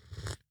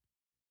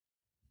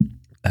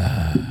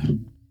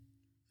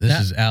 This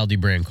is Aldi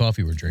brand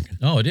coffee we're drinking.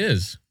 Oh, it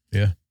is?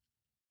 Yeah.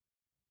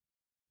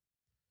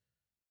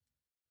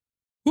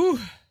 Whew.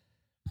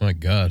 My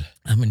God.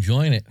 I'm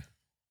enjoying it.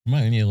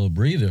 Might need a little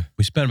breather.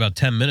 We spent about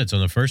 10 minutes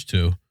on the first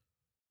two.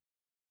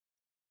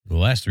 The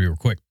last three were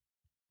quick.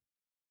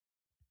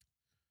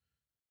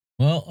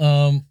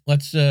 Well,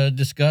 let's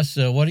discuss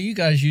what do you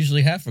guys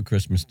usually have for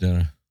Christmas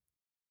dinner?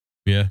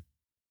 Yeah.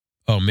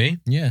 Oh, me?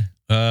 Yeah.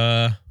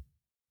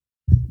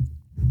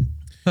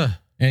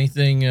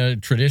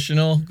 Anything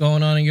traditional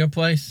going on in your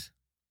place?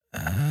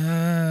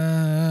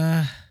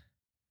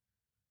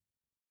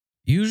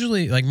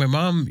 Usually, like my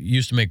mom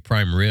used to make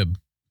prime rib.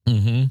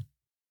 Mm-hmm.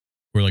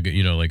 Or like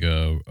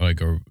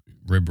a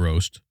rib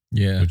roast.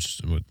 Yeah. Which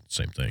is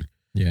same thing.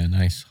 Yeah,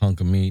 nice hunk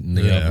of meat in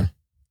the oven.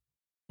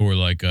 Or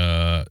like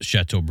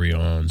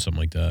Chateaubriand, something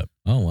like that.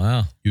 Oh,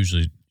 wow.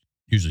 Usually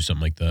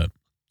something like that.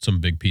 Some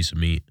big piece of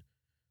meat.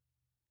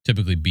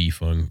 Typically beef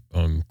on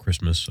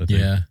Christmas, I think.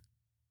 Yeah.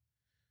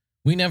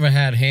 We never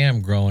had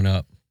ham growing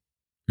up.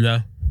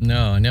 No.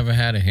 No, I never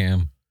had a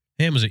ham.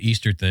 Ham was an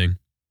Easter thing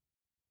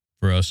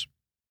for us.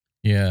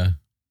 Yeah.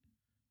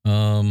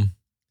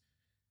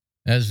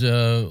 As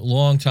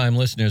longtime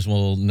listeners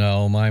will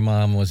know, my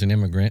mom was an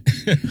immigrant.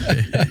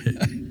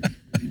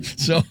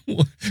 So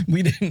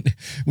we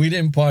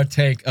didn't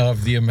partake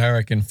of the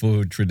American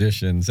food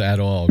traditions at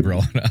all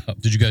growing up.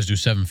 Did you guys do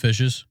 7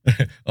 fishes?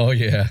 Oh,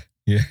 yeah.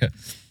 Yeah.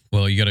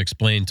 Well, you got to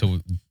explain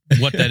to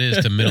what that is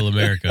to middle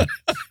America.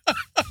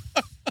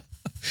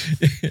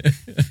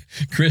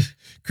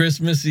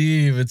 Christmas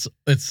Eve,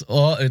 it's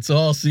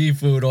all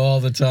seafood all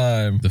the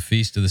time. The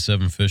Feast of the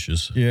 7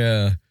 Fishes.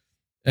 Yeah.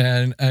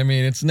 And I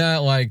mean, it's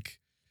not like,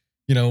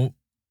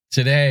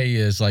 today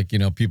is like,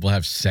 people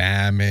have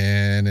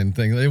salmon and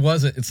things.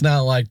 It's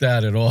not like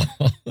that at all.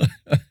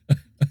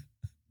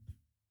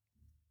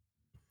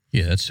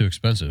 Yeah, that's too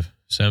expensive.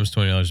 Salmon's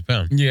 $20 a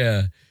pound.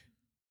 Yeah.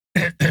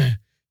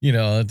 You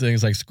know,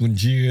 things like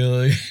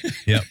squinchili.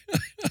 Yep.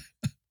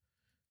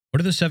 What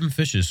are the 7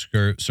 fishes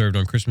served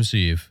on Christmas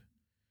Eve?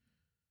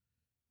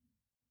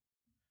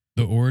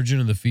 The origin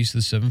of the Feast of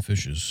the 7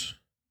 Fishes.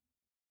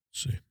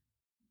 Let's see.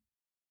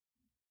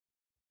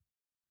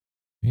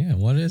 Yeah,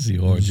 what is the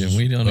origin?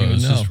 We don't even know.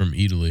 This is from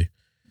Italy.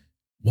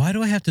 Why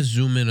do I have to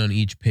zoom in on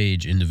each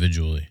page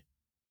individually?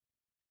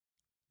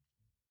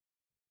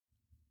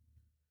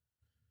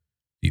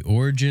 The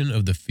origin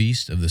of the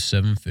Feast of the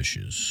 7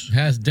 Fishes.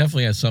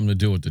 Definitely has something to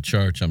do with the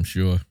church, I'm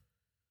sure.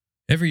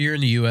 Every year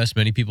in the U.S.,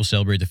 many people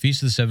celebrate the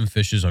Feast of the 7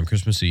 Fishes on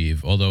Christmas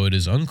Eve. Although it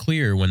is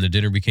unclear when the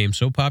dinner became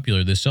so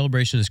popular, this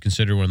celebration is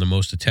considered one of the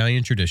most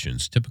Italian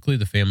traditions. Typically,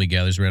 the family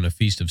gathers around a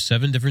feast of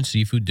 7 different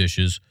seafood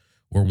dishes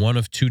or one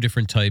of 2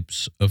 different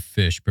types of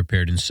fish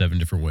prepared in 7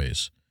 different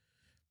ways.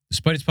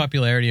 Despite its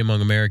popularity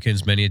among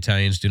Americans, many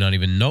Italians do not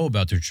even know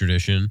about their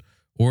tradition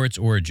or its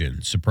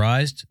origin.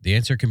 Surprised? The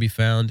answer can be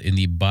found in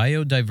the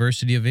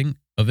biodiversity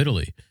of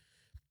Italy.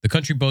 The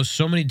country boasts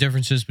so many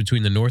differences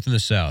between the North and the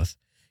South.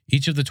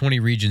 Each of the 20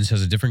 regions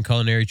has a different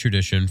culinary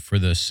tradition for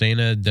the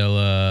Cena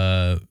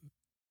della...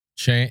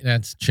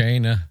 That's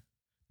China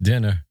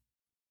dinner.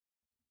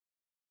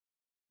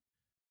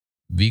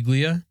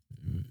 Viglia?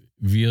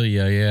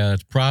 Viglia, yeah.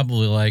 It's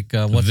probably like...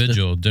 what's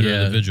vigil,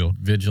 dinner of the vigil.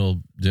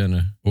 Vigil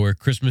dinner. Or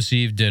Christmas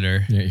Eve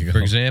dinner. There you go. For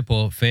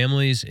example,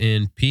 families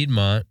in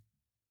Piedmont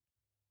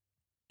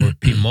or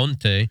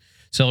Piemonte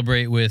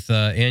celebrate with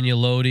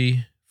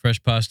agnolotti,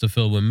 fresh pasta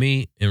filled with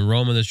meat. In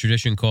Roma, the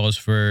tradition calls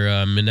for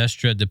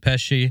minestra di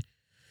pesce,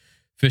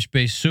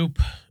 fish-based soup.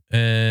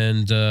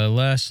 And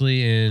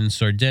lastly, in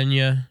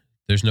Sardinia,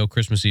 there's no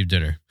Christmas Eve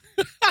dinner.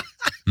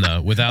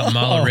 No, without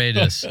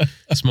malaredas.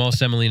 Small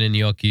semolina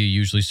gnocchi,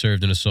 usually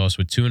served in a sauce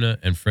with tuna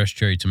and fresh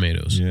cherry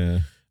tomatoes. Yeah.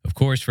 Of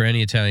course, for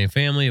any Italian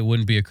family, it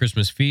wouldn't be a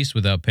Christmas feast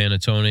without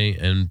panettone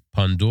and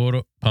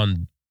pandoro.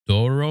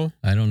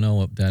 I don't know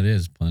what that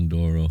is,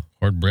 pandoro.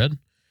 Hard bread.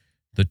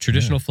 The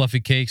traditional fluffy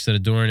cakes that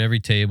adorn every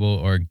table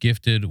are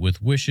gifted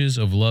with wishes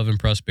of love and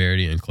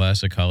prosperity and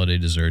classic holiday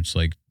desserts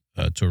like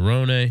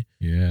torrone,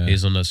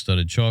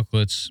 hazelnut-studded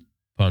chocolates,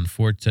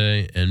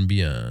 panforte, and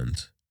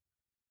beyond.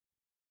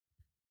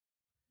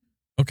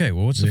 Okay,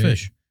 well, what's the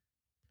fish?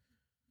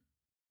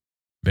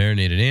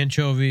 Marinated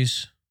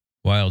anchovies,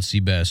 wild sea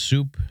bass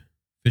soup,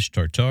 fish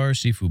tartare,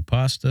 seafood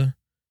pasta,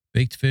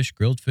 baked fish,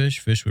 grilled fish,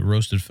 fish with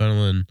roasted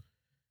fennel and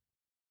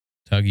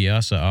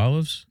tagliassa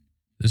olives.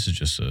 This is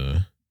just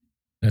a...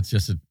 That's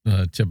just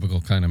a typical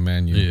kind of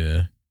menu.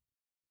 Yeah.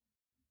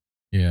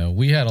 Yeah,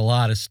 we had a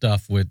lot of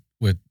stuff with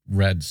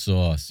red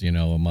sauce, you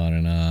know, a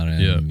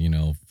marinara and, you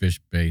know,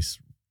 fish-based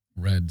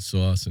red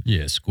sauce.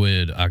 Yeah,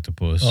 squid,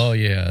 octopus. Oh,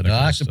 yeah. The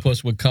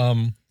octopus would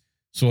come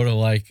sort of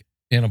like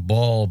in a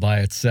bowl by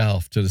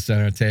itself to the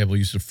center of the table. It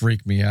used to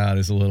freak me out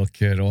as a little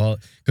kid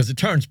because it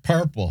turns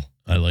purple.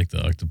 I like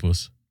the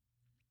octopus.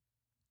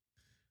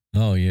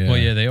 Oh, yeah. Well,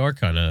 yeah, they are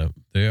kind of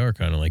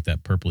like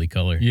that purpley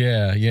color.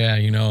 Yeah,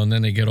 you know, and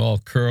then they get all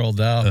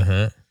curled up.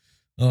 Uh-huh.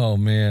 Oh,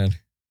 man.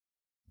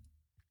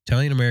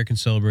 Italian-American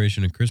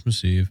celebration of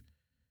Christmas Eve.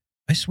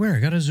 I swear, I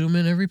got to zoom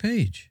in every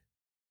page.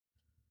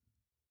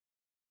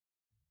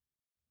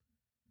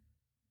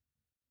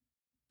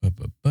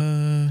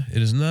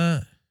 It is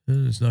not.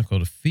 It's not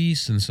called a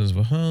feast in the sense of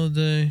a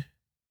holiday.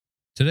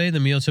 Today, the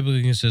meal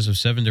typically consists of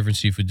 7 different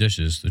seafood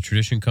dishes. The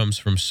tradition comes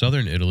from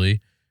southern Italy,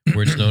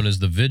 where it's known as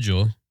the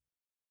Vigil,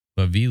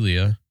 La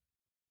Viglia.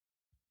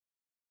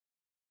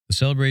 The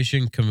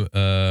celebration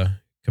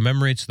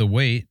commemorates the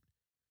wait.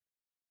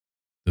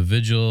 The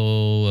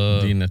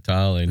Vigil... Di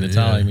Natale.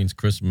 Natale means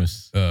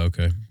Christmas. Oh,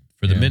 okay.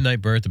 For the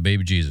midnight birth of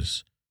baby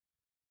Jesus.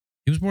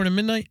 He was born at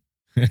midnight?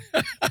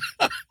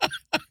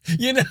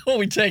 You know,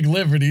 we take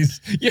liberties.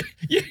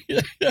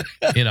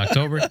 In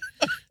October.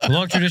 The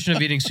long tradition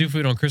of eating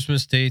seafood on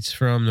Christmas dates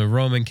from the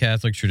Roman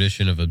Catholic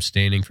tradition of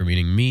abstaining from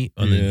eating meat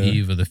on the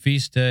eve of the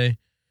feast day,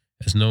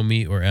 as no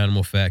meat or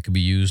animal fat could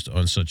be used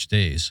on such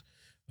days.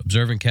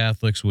 Observant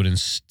Catholics would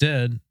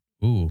instead...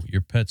 Ooh,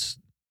 your pet's...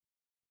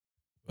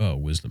 Oh,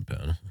 wisdom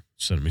panel.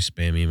 Sending me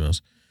spam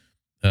emails.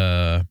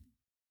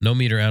 No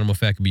meat or animal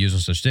fat could be used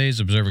on such days.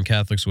 Observant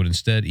Catholics would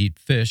instead eat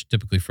fish,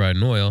 typically fried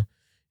in oil.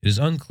 It is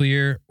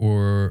unclear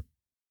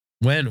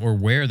when or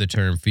where the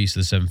term Feast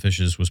of the 7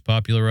 Fishes was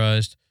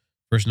popularized.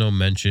 First known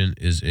mention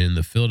is in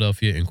the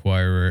Philadelphia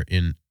Inquirer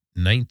in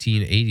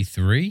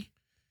 1983.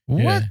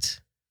 What? Yeah.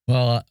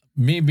 Well,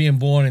 me being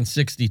born in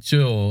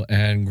 1962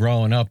 and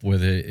growing up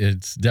with it,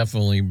 it's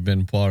definitely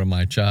been part of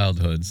my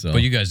childhood. So,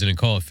 but you guys didn't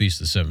call it Feast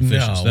of the 7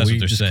 Fishes. No, that's we what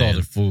they're just saying. called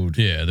it food.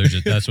 Yeah,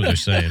 that's what they're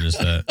saying is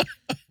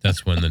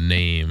that's when the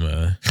name...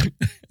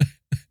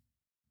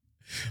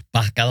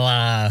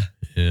 Bacala.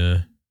 Yeah.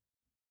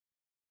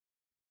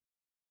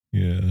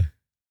 Yeah.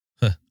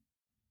 Huh.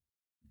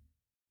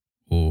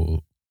 Oh.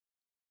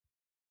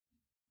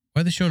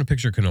 Why are they showing a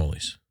picture of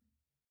cannolis?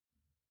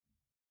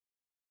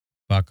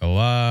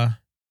 Bacala,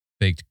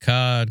 baked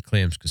cod,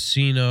 clams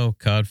casino,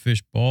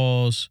 codfish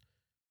balls,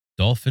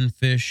 dolphin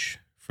fish,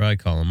 fried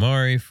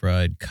calamari,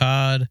 fried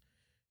cod,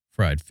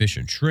 fried fish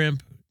and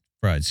shrimp,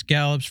 fried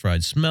scallops,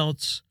 fried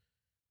smelts,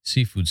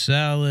 seafood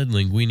salad,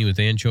 linguine with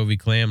anchovy,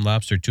 clam,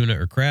 lobster, tuna,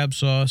 or crab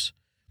sauce,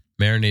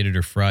 marinated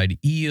or fried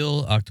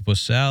eel,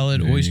 octopus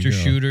salad, There oyster you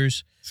go.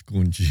 shooters.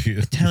 Scungili.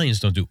 Italians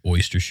don't do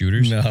oyster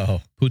shooters.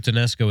 No.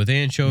 Puttanesca with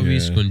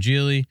anchovies, Yeah.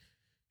 scungili,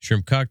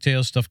 shrimp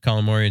cocktail, stuffed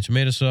calamari and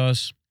tomato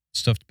sauce,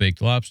 stuffed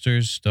baked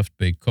lobsters, stuffed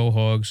baked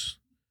quahogs,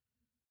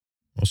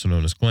 also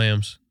known as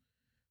clams,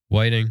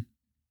 whiting.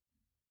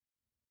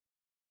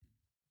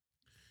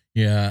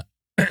 Yeah.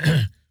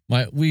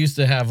 We used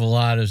to have a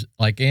lot of,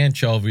 like,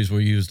 anchovies were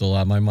used a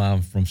lot. My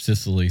mom from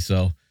Sicily,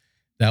 so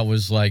that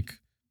was like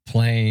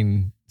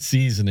plain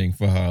seasoning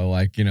for her.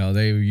 Like, you know,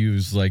 they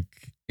use like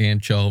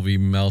anchovy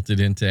melted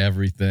into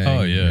everything.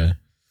 Oh, yeah.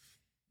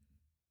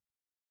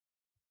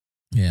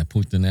 Yeah,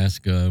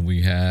 puttanesca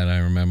we had. I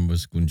remember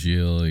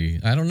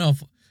scungili. I don't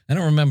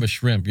remember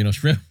shrimp. You know,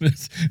 shrimp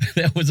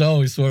that was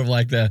always sort of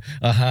like a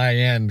high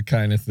end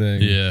kind of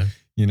thing. Yeah.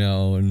 You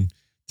know, and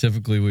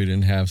typically we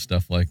didn't have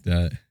stuff like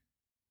that.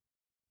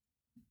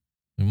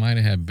 We might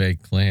have had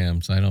baked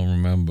clams. I don't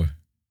remember.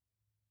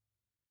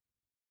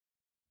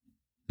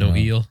 No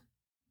eel.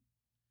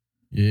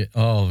 Yeah.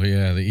 Oh,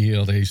 yeah. The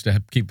eel. They used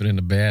to keep it in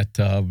the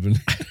bathtub.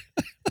 And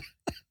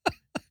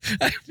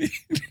I mean,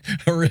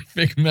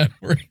 horrific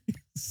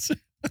memories.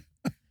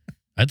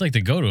 I'd like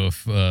to go to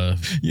a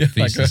Yeah,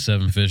 Feast like of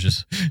Seven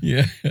Fishes.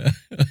 Yeah.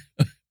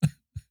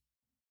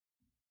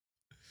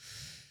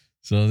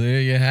 So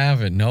there you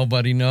have it.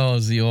 Nobody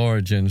knows the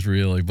origins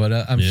really, but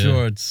I'm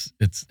sure it's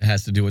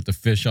has to do with the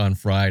fish on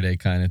Friday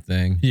kind of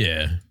thing.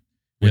 Yeah.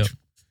 Which,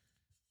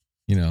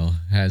 you know,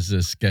 has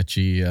a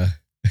sketchy.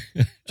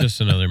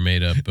 Just another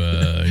made up.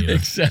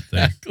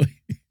 Exactly.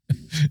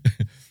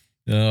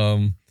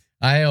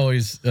 I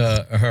always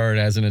heard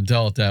as an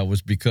adult that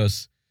was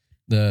because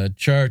the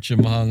church,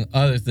 among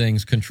other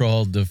things,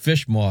 controlled the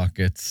fish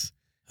markets,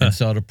 and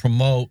so to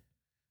promote,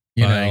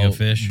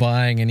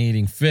 buying and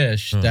eating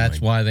fish. That's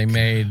why they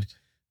made,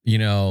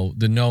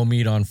 the no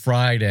meat on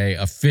Friday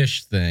a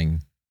fish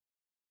thing.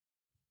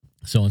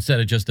 So instead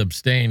of just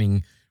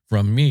abstaining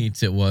from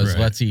meats, it was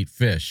let's eat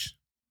fish.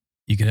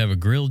 You could have a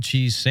grilled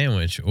cheese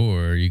sandwich,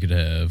 or you could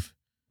have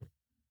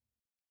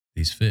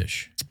these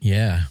fish.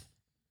 Yeah.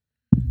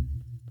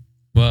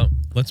 Well,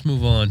 let's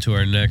move on to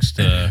our next.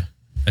 I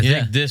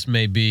think this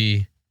may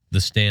be the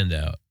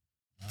standout.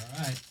 All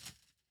right.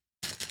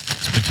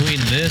 It's between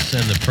this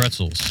and the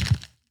pretzels.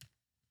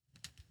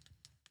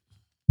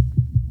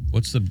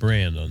 What's the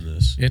brand on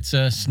this? It's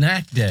a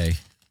snack day.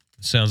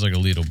 Sounds like a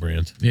Lidl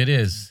brand. It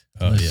is.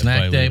 Oh, yeah,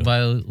 snack day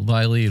by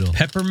Lidl.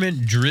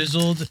 Peppermint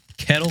drizzled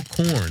kettle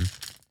corn.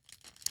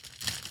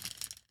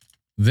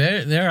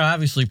 They're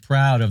obviously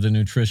proud of the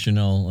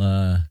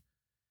nutritional.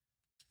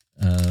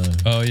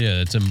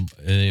 It's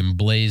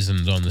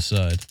emblazoned on the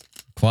side.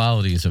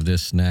 Qualities of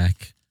this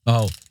snack.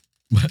 Oh,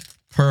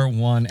 per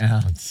 1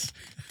 ounce.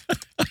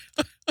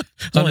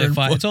 It's only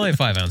a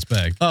 5 ounce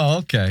bag. Oh,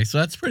 okay. So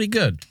that's pretty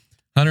good.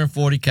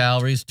 140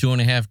 calories,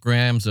 2.5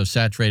 grams of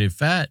saturated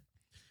fat,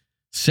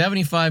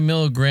 75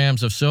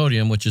 milligrams of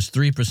sodium, which is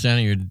 3% of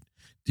your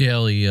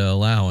daily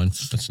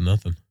allowance. That's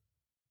nothing.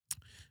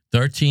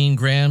 13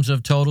 grams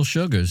of total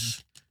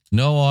sugars.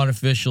 No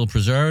artificial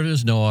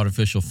preservatives, no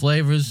artificial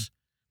flavors,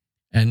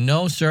 and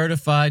no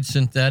certified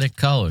synthetic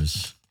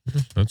colors.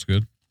 That's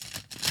good.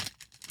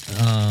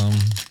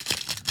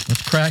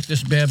 Let's crack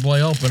this bad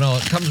boy open. Oh,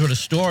 it comes with a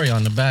story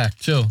on the back,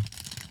 too.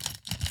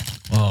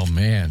 Oh,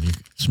 man. You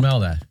smell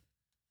that.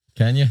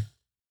 Can you?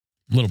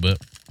 A little bit.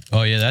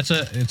 Oh, yeah. It's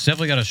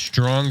definitely got a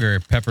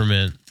stronger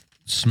peppermint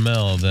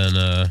smell than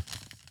the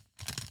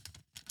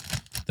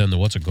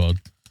what's it called?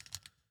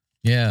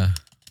 Yeah.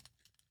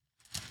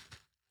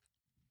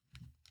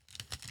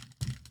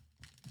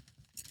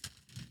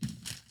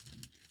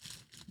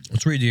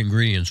 Let's read the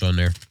ingredients on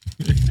there.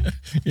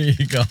 Here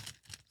you go.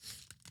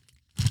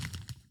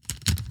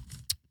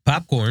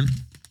 Popcorn,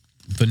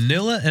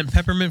 vanilla and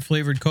peppermint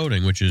flavored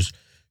coating, which is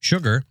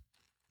sugar,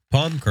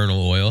 palm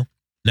kernel oil,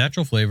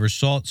 natural flavors,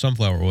 salt,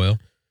 sunflower oil,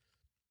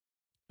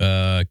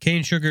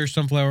 cane sugar,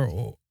 sunflower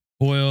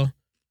oil,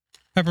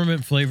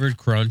 peppermint flavored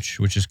crunch,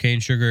 which is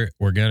cane sugar,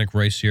 organic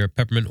rice syrup,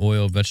 peppermint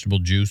oil, vegetable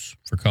juice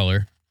for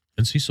color,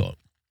 and sea salt.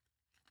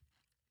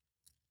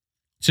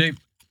 See,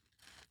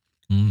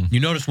 you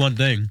notice one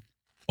thing.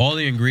 All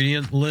the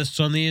ingredient lists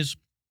on these,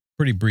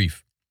 pretty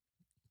brief.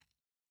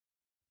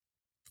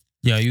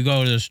 Yeah, you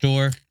go to the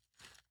store.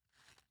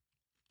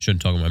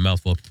 Shouldn't talk with my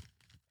mouth full.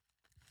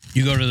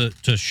 You go to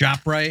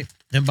ShopRite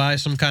and buy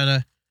some kind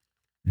of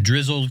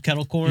drizzled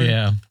kettle corn.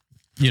 Yeah.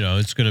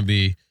 It's going to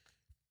be,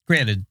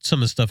 granted, some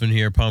of the stuff in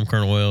here, palm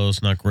kernel oil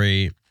is not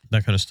great,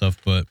 that kind of stuff,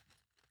 but,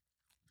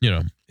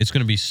 it's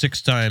going to be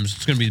 6 times,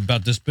 it's going to be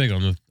about this big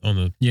on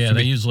the. Yeah,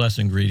 they use less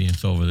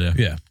ingredients over there.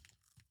 Yeah.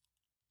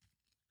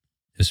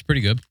 It's pretty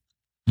good.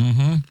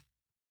 Mm-hmm.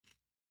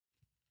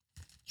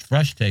 It's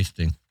fresh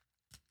tasting.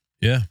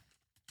 Yeah.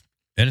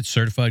 And it's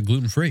certified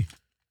gluten-free.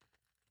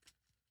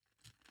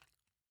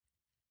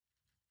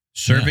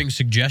 Serving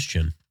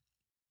suggestion.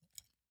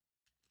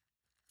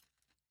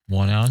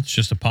 1 ounce? It's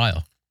just a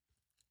pile.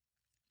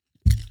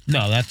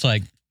 No, that's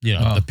like,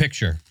 the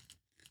picture.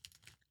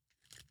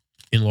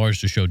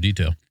 enlarged to show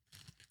detail.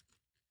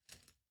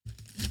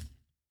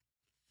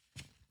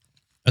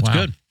 That's Wow.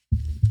 good.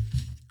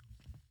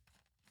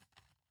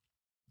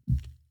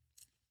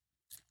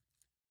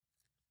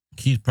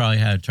 Keith probably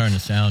had to turn the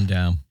sound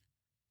down.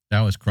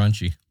 That was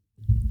crunchy.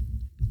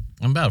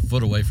 I'm about a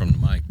foot away from the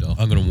mic, though.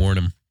 I'm going to warn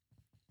him.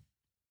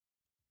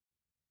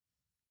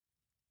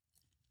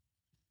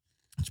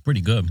 It's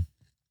pretty good.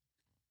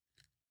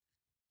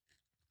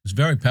 It's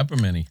very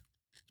pepperminty.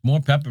 It's more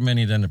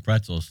pepperminty than the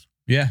pretzels.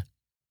 Yeah.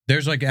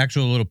 There's like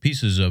actual little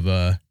pieces of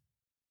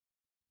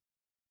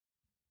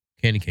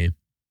candy cane.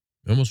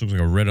 It almost looks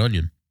like a red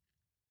onion.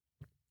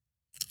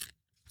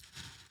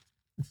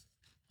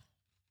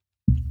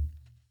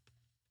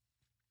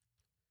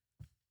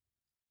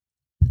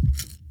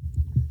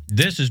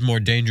 This is more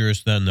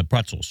dangerous than the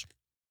pretzels.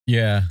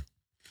 Yeah.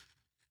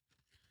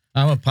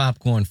 I'm a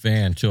popcorn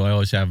fan, too. I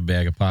always have a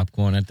bag of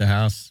popcorn at the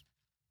house.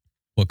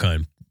 What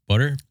kind?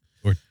 Butter?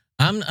 Or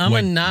I'm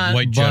White- a not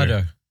white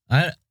butter.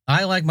 cheddar.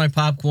 I like my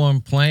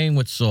popcorn plain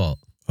with salt.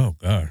 oh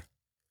God.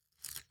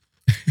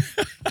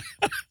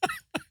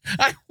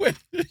 I wish,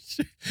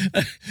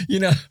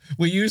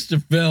 we used to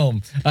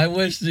film. I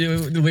wish we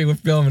were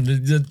filming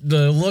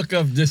the look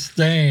of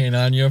disdain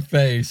on your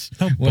face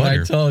Oh, when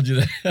butter. I told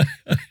you that.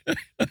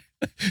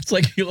 It's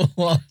like you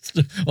lost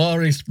all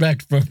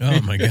respect for me.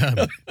 Oh my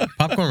God.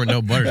 Popcorn with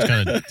no butter is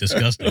kind of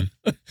disgusting.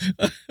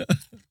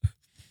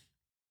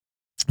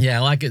 Yeah,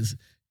 I like it's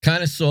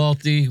kind of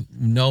salty,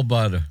 no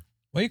butter.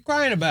 What are you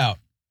crying about?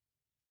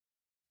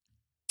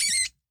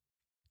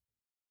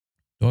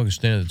 Dog is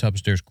standing at the top of the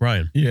stairs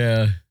crying.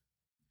 Yeah,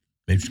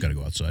 Maybe she's got to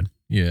go outside.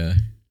 yeah.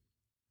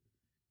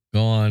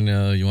 Go on.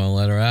 You want to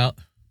let her out?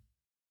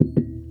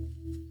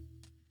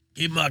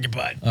 Keep him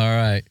occupied. All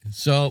right.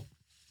 So,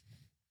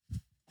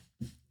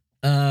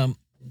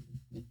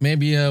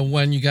 maybe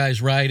when you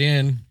guys write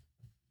in.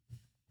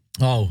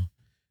 Oh,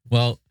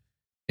 well,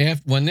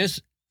 when this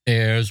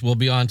airs, we'll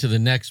be on to the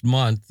next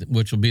month,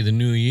 which will be the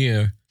new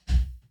year.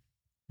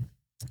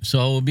 So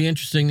it'll be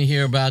interesting to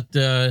hear about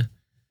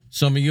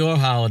some of your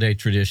holiday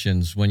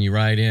traditions when you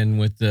write in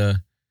with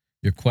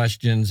your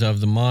questions of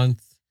the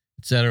month,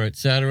 et cetera, et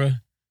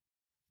cetera.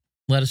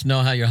 Let us know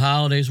how your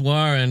holidays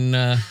were, and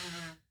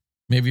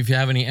maybe if you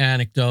have any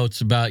anecdotes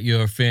about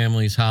your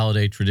family's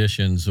holiday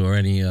traditions or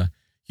any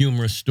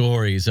humorous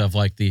stories of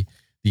like the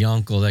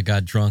uncle that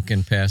got drunk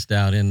and passed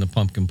out in the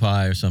pumpkin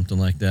pie or something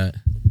like that.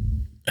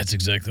 That's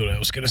exactly what I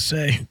was going to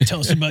say. Tell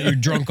us about your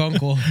drunk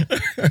uncle.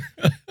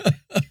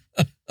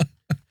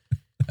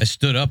 I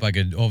stood up. I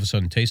could all of a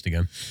sudden taste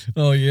again.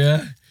 Oh,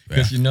 yeah?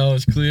 Because Yeah. you know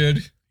it's cleared?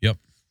 Yep.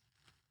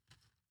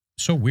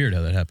 So weird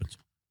how that happens.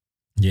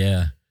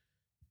 Yeah.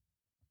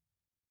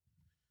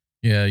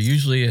 Yeah,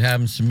 usually it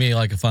happens to me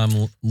like if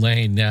I'm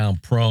laying down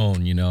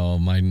prone,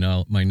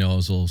 my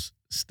nose will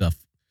stuff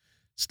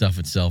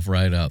itself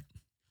right up.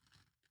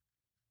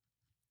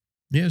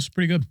 Yeah, it's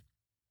pretty good.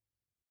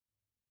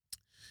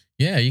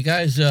 Yeah, you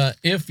guys,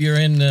 if you're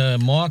in the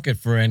market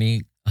for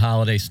any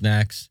holiday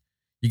snacks,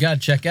 you got to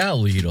check out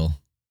Lidl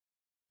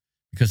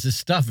because this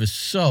stuff is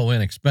so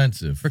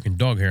inexpensive. Freaking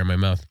dog hair in my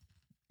mouth.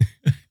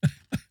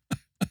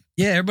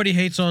 Yeah, everybody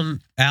hates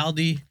on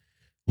Aldi,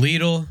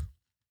 Lidl.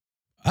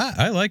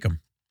 I like them.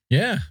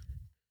 Yeah.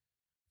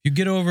 You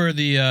get over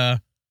the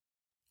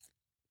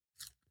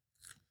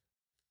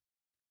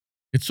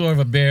It's sort of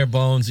a bare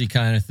bonesy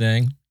kind of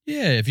thing.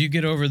 yeah, if you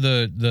get over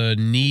the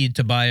need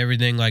to buy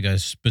everything like a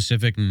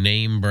specific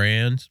name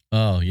brand,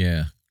 Oh,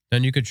 yeah.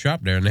 then you could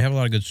shop there, and they have a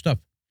lot of good stuff.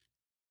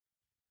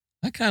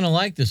 I kind of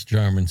like this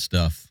German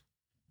stuff.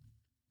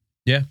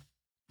 Yeah.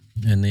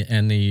 And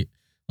the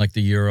like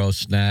the Euro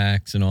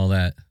snacks and all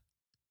that.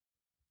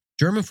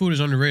 German food is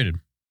underrated.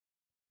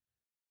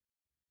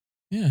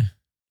 Yeah.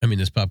 I mean,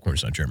 this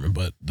popcorn's not German,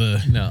 but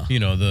No.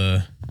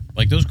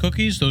 like those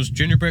cookies, those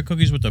gingerbread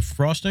cookies with the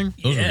frosting,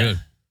 those were good.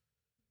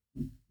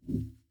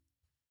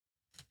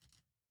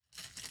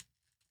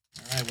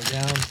 All right, we're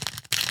down.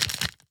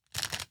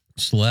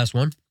 It's the last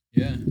one.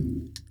 Yeah.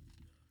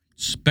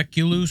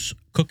 Speculoos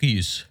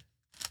cookies.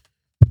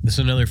 This is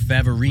another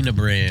Favorina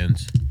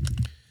brand.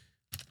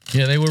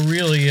 Yeah, they were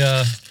really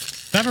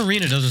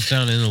Favorina doesn't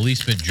sound in the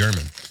least bit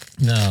German.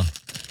 no.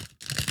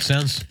 It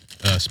sounds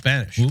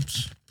Spanish.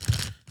 Oops.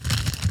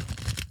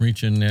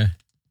 Reach in there.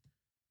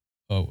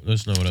 Oh,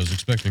 that's not what I was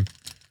expecting.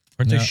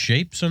 Aren't No. they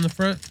shapes on the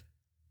front?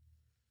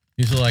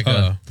 These are like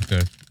Oh,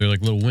 okay. They're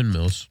like little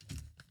windmills.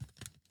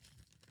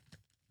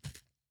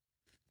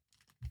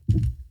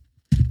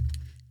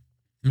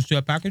 Let me see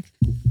that package.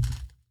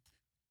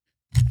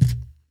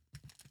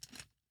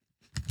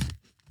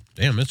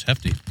 Damn, it's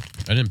hefty.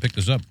 I didn't pick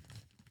this up.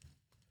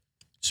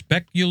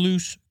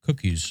 Speculoos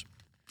cookies.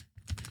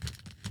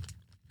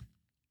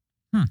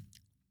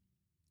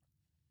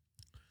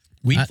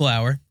 Wheat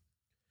flour,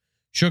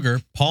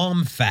 sugar,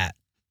 palm fat,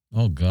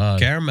 oh god.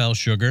 caramel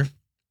sugar.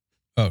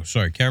 Oh,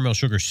 sorry. Caramel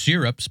sugar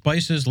syrup,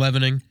 spices,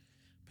 leavening,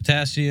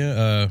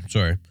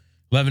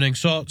 leavening,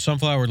 salt,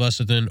 sunflower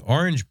lecithin,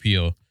 orange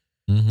peel,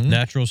 Mm-hmm.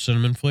 natural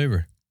cinnamon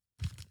flavor.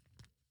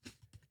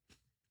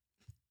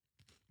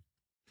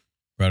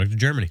 Product of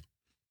Germany.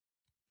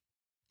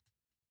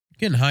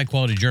 Getting high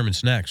quality German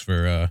snacks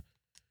for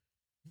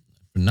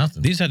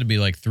nothing. these had to be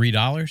like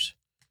 $3.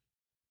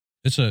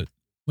 It's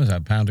What's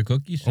that, a pound of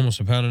cookies? almost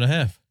a pound and a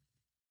half.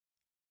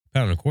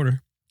 Pound and a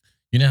quarter.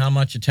 You know how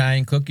much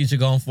Italian cookies are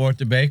going for at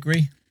the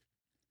bakery?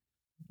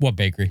 What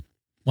bakery?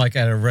 Like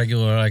at a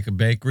regular, like a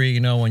bakery, you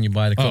know, when you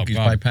buy the cookies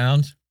by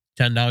pounds?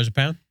 $10 a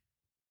pound?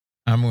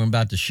 I'm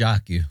about to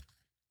shock you.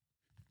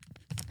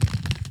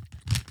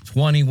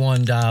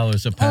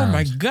 $21 a pound. Oh,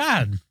 my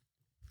God.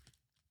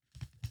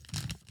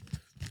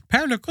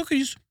 Pound of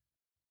cookies?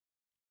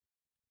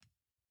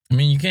 I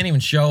mean, you can't even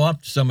show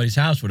up to somebody's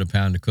house with a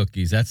pound of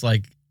cookies. That's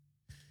like,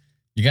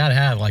 you got to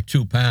have like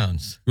 2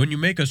 pounds. When you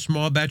make a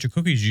small batch of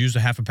cookies, you use a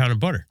half a pound of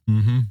butter.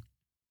 Mm-hmm.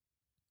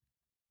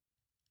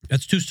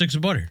 That's 2 sticks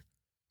of butter.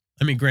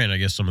 I mean, granted, I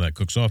guess some of that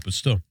cooks off, but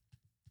still.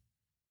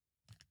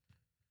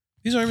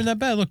 These aren't even that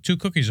bad. Look, 2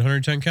 cookies,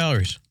 110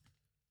 calories.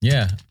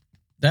 Yeah.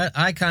 That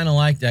I kind of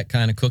like that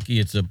kind of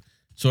cookie. It's a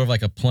sort of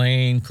like a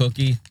plain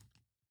cookie.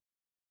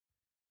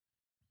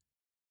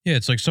 Yeah,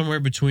 it's like somewhere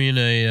between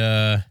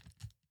a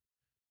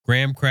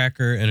graham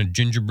cracker and a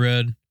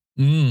gingerbread.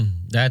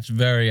 That's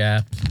very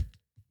apt.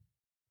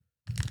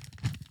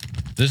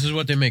 This is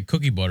what they make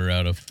cookie butter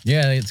out of.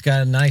 Yeah, it's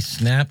got a nice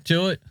snap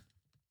to it.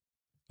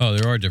 Oh,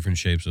 there are different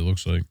shapes, it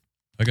looks like.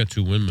 I got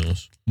 2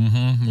 windmills.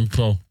 Mm-hmm.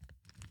 Cool.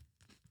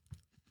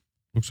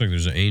 Looks like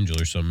there's an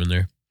angel or something in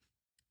there.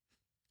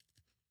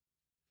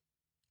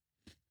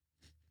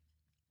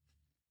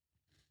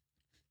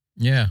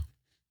 Yeah.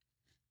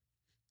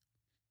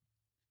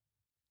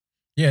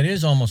 Yeah, it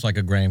is almost like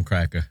a graham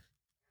cracker.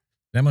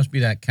 That must be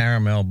that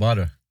caramel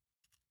butter.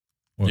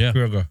 Or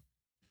sugar.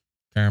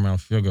 Caramel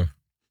sugar.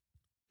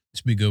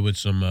 This would be good with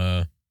some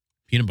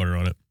peanut butter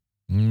on it.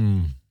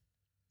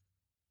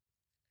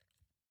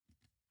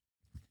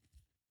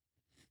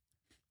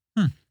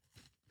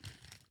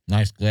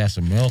 Nice glass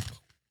of milk.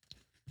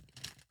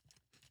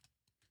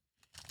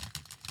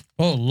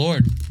 Oh,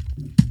 Lord.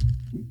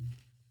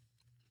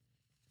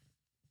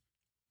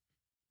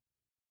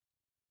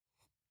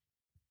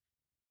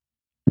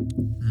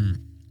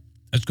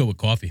 Let's go with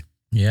coffee.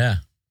 Yeah.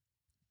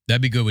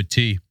 That'd be good with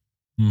tea.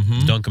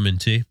 Mm-hmm. Dunk them in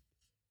tea.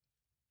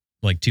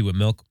 Like tea with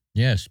milk.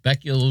 Yeah,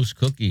 speculoos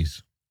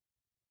cookies.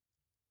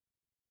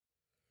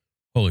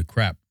 Holy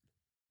crap.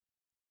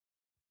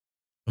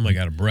 I'm like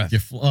out of breath.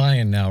 You're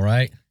flying now,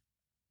 right?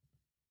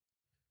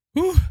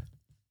 Whew.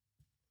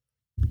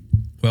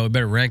 Well, we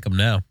better rank them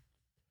now.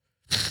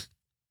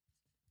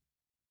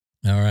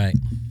 All right.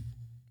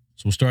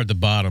 So we'll start at the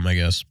bottom, I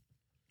guess.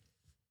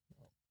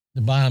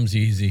 The bottom's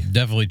easy.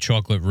 Definitely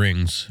chocolate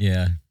rings.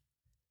 Yeah.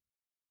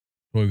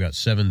 Well, we've got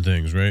 7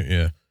 things, right?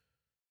 Yeah.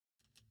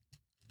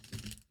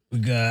 We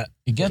got...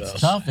 It gets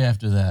tough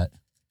after that.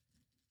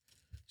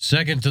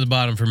 Second to the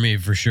bottom for me,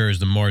 for sure, is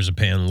the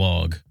marzipan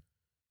log.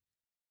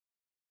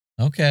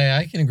 Okay,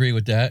 I can agree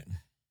with that.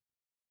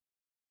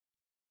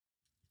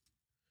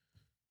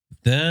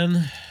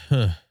 Then...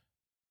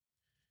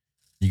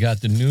 You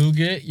got the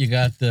nougat, you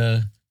got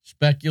the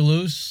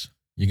speculoos,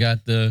 you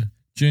got the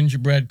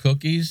gingerbread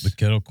cookies, the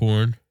kettle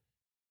corn.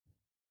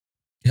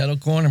 kettle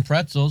corn and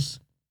pretzels.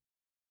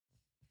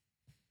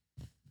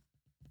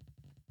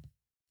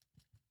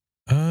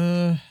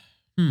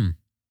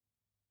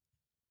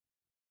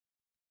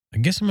 I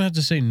guess I'm gonna have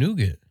to say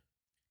nougat.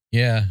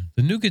 Yeah.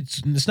 The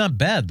nougat's it's not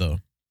bad though.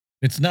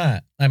 It's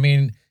not. I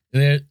mean,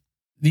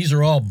 these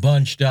are all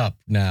bunched up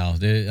now.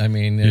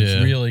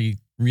 It's really,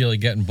 really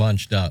getting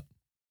bunched up.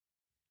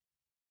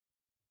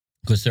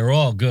 Because they're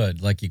all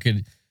good. Like you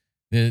could,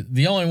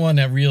 the only one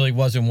that really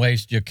wasn't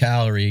waste your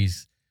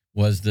calories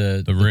was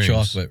the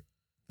chocolate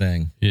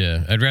thing.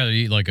 Yeah, I'd rather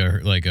eat like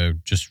a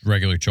just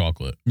regular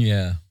chocolate.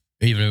 Yeah,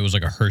 even if it was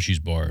like a Hershey's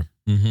bar.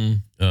 Mm-hmm.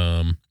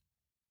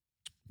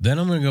 Then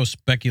I'm gonna go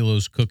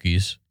speculoos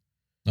cookies.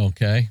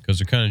 Okay, because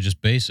they're kind of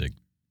just basic.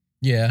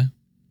 Yeah.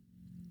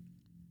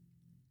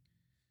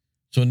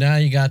 So now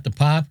you got the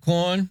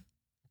popcorn,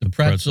 the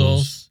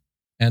pretzels,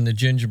 and the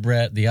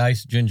gingerbread, the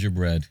iced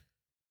gingerbread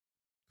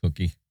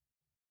cookie.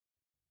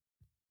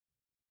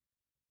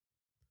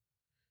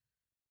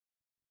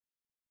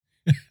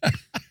 I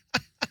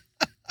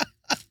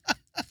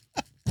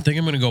think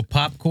I'm going to go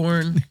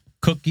popcorn,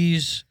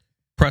 cookies,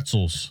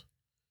 pretzels.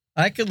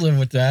 I could live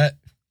with that.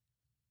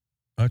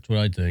 That's what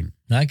I think.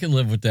 I can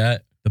live with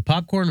that. The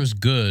popcorn was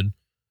good,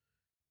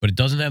 but it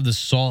doesn't have the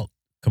salt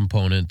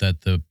component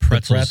that the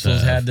pretzels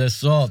have. Had the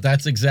salt.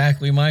 That's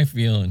exactly my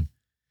feeling.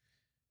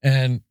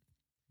 And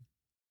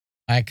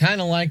I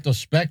kind of like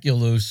those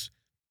speculoos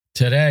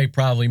today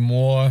probably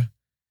more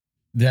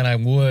than I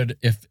would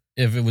if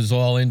it was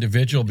all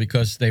individual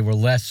because they were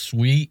less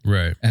sweet.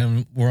 Right.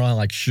 And we're on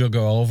like sugar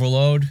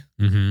overload.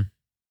 Mm-hmm.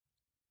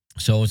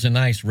 So it's a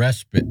nice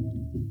respite.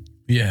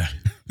 Yeah.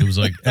 It was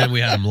like, and we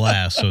had them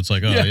last. So it's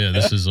like, oh, yeah,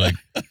 this is like,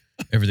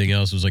 everything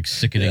else was like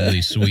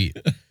sickeningly sweet.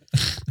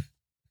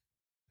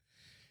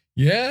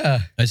 Yeah.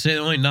 I'd say the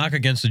only knock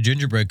against the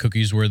gingerbread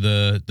cookies were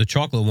the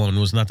chocolate one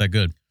was not that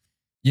good.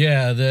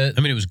 Yeah. I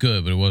mean, it was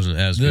good, but it wasn't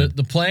as good.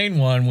 The plain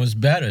one was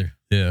better.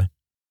 Yeah.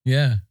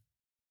 Yeah.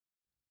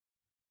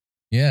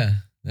 Yeah.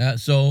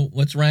 So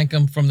let's rank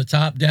them from the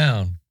top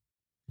down.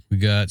 We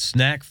got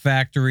Snack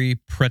Factory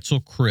Pretzel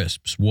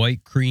Crisps,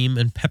 white cream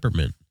and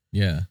peppermint.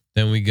 Yeah.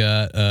 Then we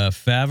got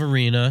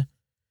Favorina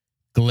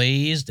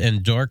glazed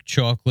and dark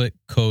chocolate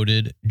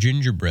coated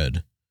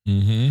gingerbread.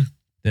 Mm-hmm.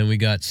 Then we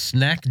got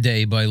Snack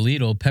Day by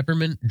Lidl,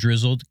 peppermint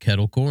drizzled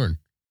kettle corn.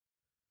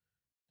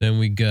 Then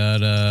we got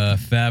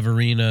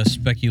Favorina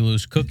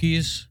speculoos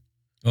cookies.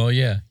 Oh,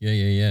 yeah.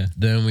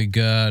 Then we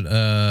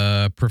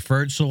got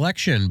Preferred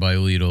Selection by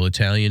Lidl,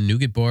 Italian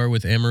nougat bar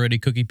with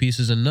amaretti cookie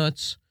pieces and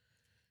nuts.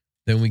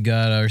 Then we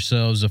got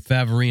ourselves a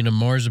Favorina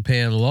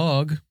marzipan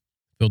log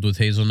filled with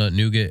hazelnut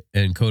nougat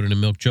and coated in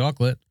milk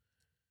chocolate.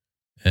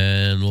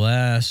 And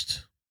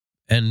last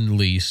and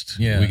least,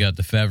 we got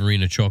the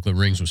Favorina chocolate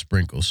rings with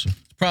sprinkles.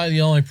 It's probably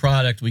the only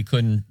product we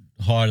couldn't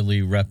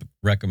heartily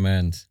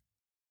recommend.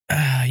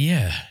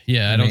 Yeah.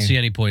 I don't see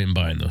any point in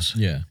buying those.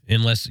 Yeah.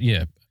 Unless,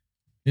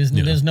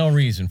 There's no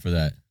reason for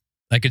that.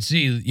 I could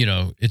see,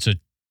 it's a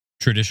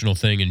traditional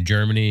thing in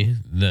Germany,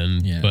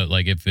 but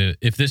like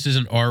if this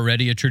isn't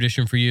already a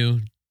tradition for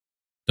you,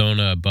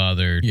 don't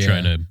bother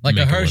trying to like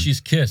make a Hershey's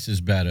Kiss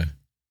is better.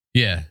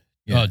 Yeah.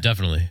 Oh,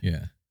 definitely.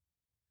 Yeah.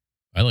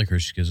 I like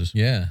Hershey's Kisses.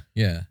 Yeah.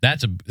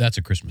 That's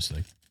a Christmas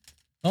thing.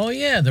 Oh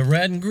yeah, the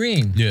red and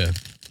green. Yeah.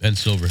 And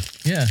silver.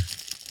 Yeah.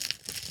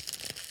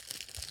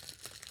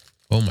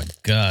 Oh my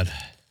God.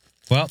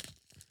 Well,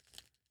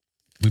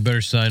 we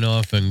better sign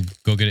off and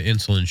go get an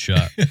insulin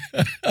shot.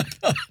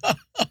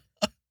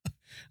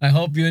 I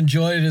hope you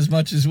enjoyed it as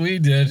much as we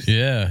did.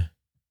 Yeah.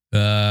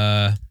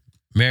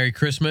 Merry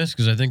Christmas,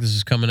 because I think this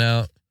is coming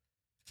out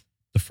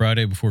the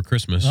Friday before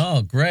Christmas.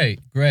 Oh, great.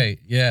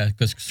 Yeah,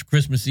 because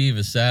Christmas Eve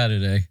is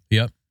Saturday.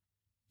 Yep.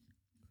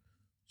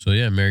 So,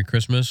 yeah, Merry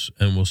Christmas,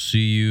 and we'll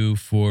see you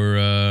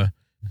for,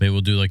 maybe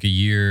we'll do like a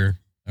year.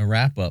 A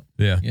wrap-up.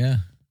 Yeah.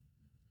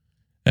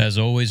 As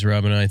always,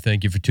 Rob and I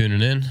thank you for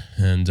tuning in,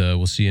 and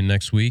we'll see you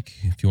next week.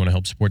 If you want to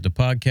help support the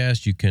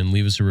podcast, you can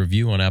leave us a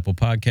review on Apple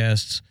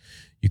Podcasts.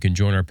 You can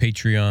join our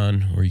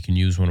Patreon, or you can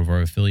use one of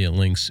our affiliate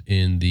links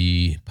in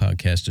the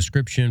podcast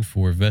description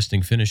for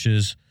vesting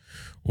finishes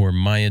or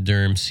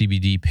Myoderm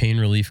CBD pain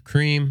relief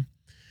cream.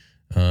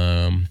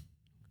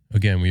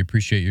 Again, we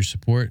appreciate your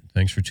support.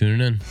 Thanks for tuning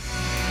in.